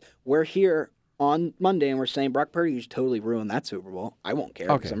chance. We're here on Monday and we're saying Brock Purdy just totally ruined that Super Bowl. I won't care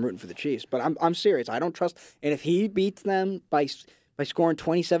because I'm rooting for the Chiefs. But I'm serious. I don't trust. And if he beats them by scoring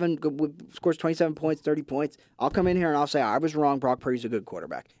 27, scores 27 points, 30 points, I'll come in here and I'll say I was wrong. Brock Purdy's a good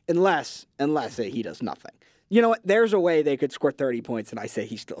quarterback. Unless he does nothing. You know what? There's a way they could score 30 points, and I say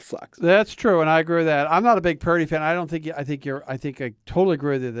he still sucks. That's true, and I agree with that. I'm not a big Purdy fan. I think I totally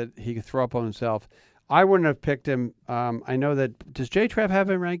agree with you that he could throw up on himself. I wouldn't have picked him. I know that. Does J-Trav have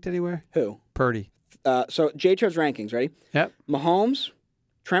him ranked anywhere? Who? Purdy. So J-Trav's rankings, ready? Yep. Mahomes,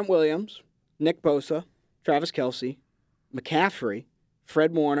 Trent Williams, Nick Bosa, Travis Kelce, McCaffrey,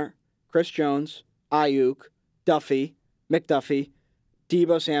 Fred Warner, Chris Jones, Ayuk, Duffy, McDuffie,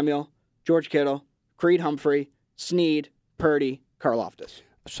 Deebo Samuel, George Kittle, Creed Humphrey, Snead, Purdy, Karlaftis.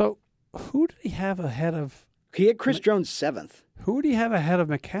 So who did he have ahead of? He had Chris Jones 7th. Who did he have ahead of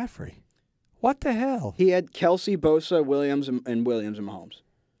McCaffrey? What the hell? He had Kelce, Bosa, Williams, and Mahomes.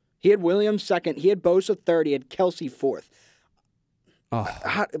 He had Williams 2nd. He had Bosa 3rd. He had Kelce 4th.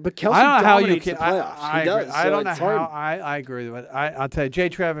 But Kelce dominates the playoffs. He does. I don't know how. I agree with it. I'll tell you,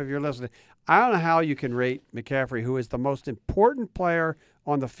 J-Trav, if you're listening, I don't know how you can rate McCaffrey, who is the most important player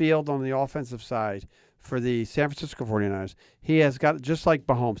on the field on the offensive side for the San Francisco 49ers. He has got, just like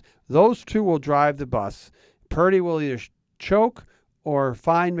Mahomes, those two will drive the bus. Purdy will either choke or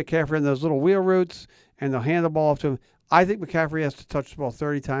find McCaffrey in those little wheel routes, and they'll hand the ball off to him. I think McCaffrey has to touch the ball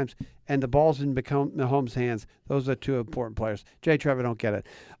 30 times, and the ball's in Mahomes' hands. Those are two important players. J-Trav, I don't get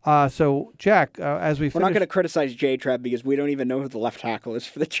it. So, Jack, as we finish... We're not going to criticize J-Trav because we don't even know who the left tackle is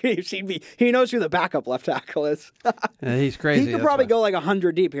for the Chiefs. He knows who the backup left tackle is. He's crazy. He could probably go like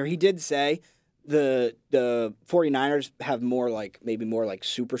 100 deep here. He did say the 49ers have maybe more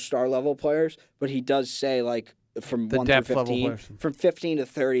superstar level players, but he does say from the 1 depth through 15, level players. From 15 to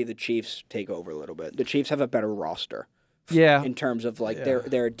 30, the Chiefs take over a little bit. The Chiefs have a better roster. Yeah. In terms of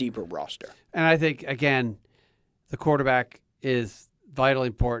they're a deeper roster. And I think, again, the quarterback is vitally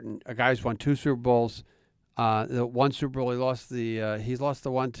important. A guy who's won 2 Super Bowls. The one Super Bowl he's lost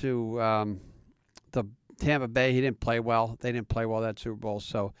the one to the Tampa Bay. He didn't play well. They didn't play well that Super Bowl.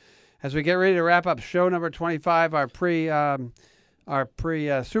 So as we get ready to wrap up show number 25, our pre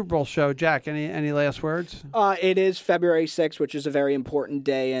Super Bowl show, Jack, any last words? It is February 6th, which is a very important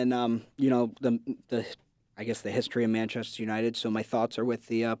day in the history of Manchester United. So my thoughts are with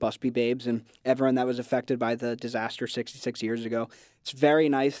the Busby Babes and everyone that was affected by the disaster 66 years ago. It's very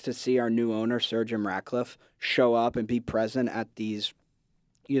nice to see our new owner, Sir Jim Ratcliffe, show up and be present at these,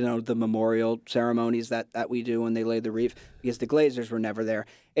 the memorial ceremonies that we do when they lay the wreath, because the Glazers were never there.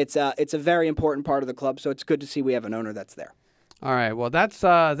 It's a very important part of the club, so it's good to see we have an owner that's there. All right. Well, that's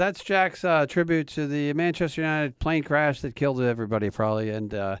Jack's tribute to the Manchester United plane crash that killed everybody, probably.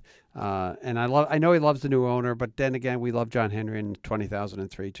 And I know he loves the new owner, but then again, we love John Henry in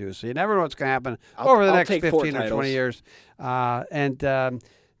 2003 too. So you never know what's going to happen over the next 15 or 20 years.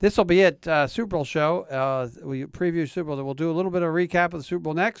 This will be it. Super Bowl show. We preview Super Bowl. We'll do a little bit of recap of the Super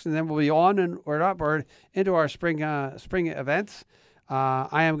Bowl next, and then we'll be on and upward into our spring events.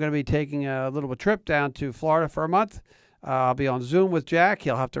 I am going to be taking a little trip down to Florida for a month. I'll be on Zoom with Jack.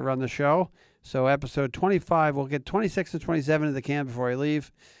 He'll have to run the show. So episode 25, we'll get 26 and 27 in the can before I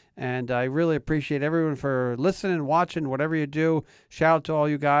leave. And I really appreciate everyone for listening, watching, whatever you do. Shout out to all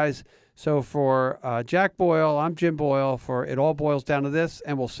you guys. So for Jack Boyle, I'm Jim Boyle. For It All Boils Down to This,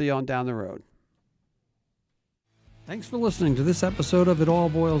 and we'll see you on down the road. Thanks for listening to this episode of It All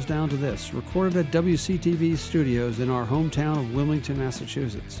Boils Down to This, recorded at WCTV studios in our hometown of Wilmington,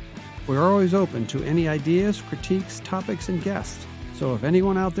 Massachusetts. We are always open to any ideas, critiques, topics, and guests. So if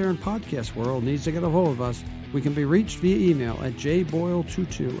anyone out there in podcast world needs to get a hold of us, we can be reached via email at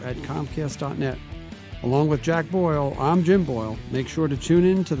jboyle22@comcast.net. Along with Jack Boyle, I'm Jim Boyle. Make sure to tune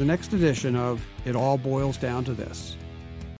in to the next edition of It All Boils Down to This.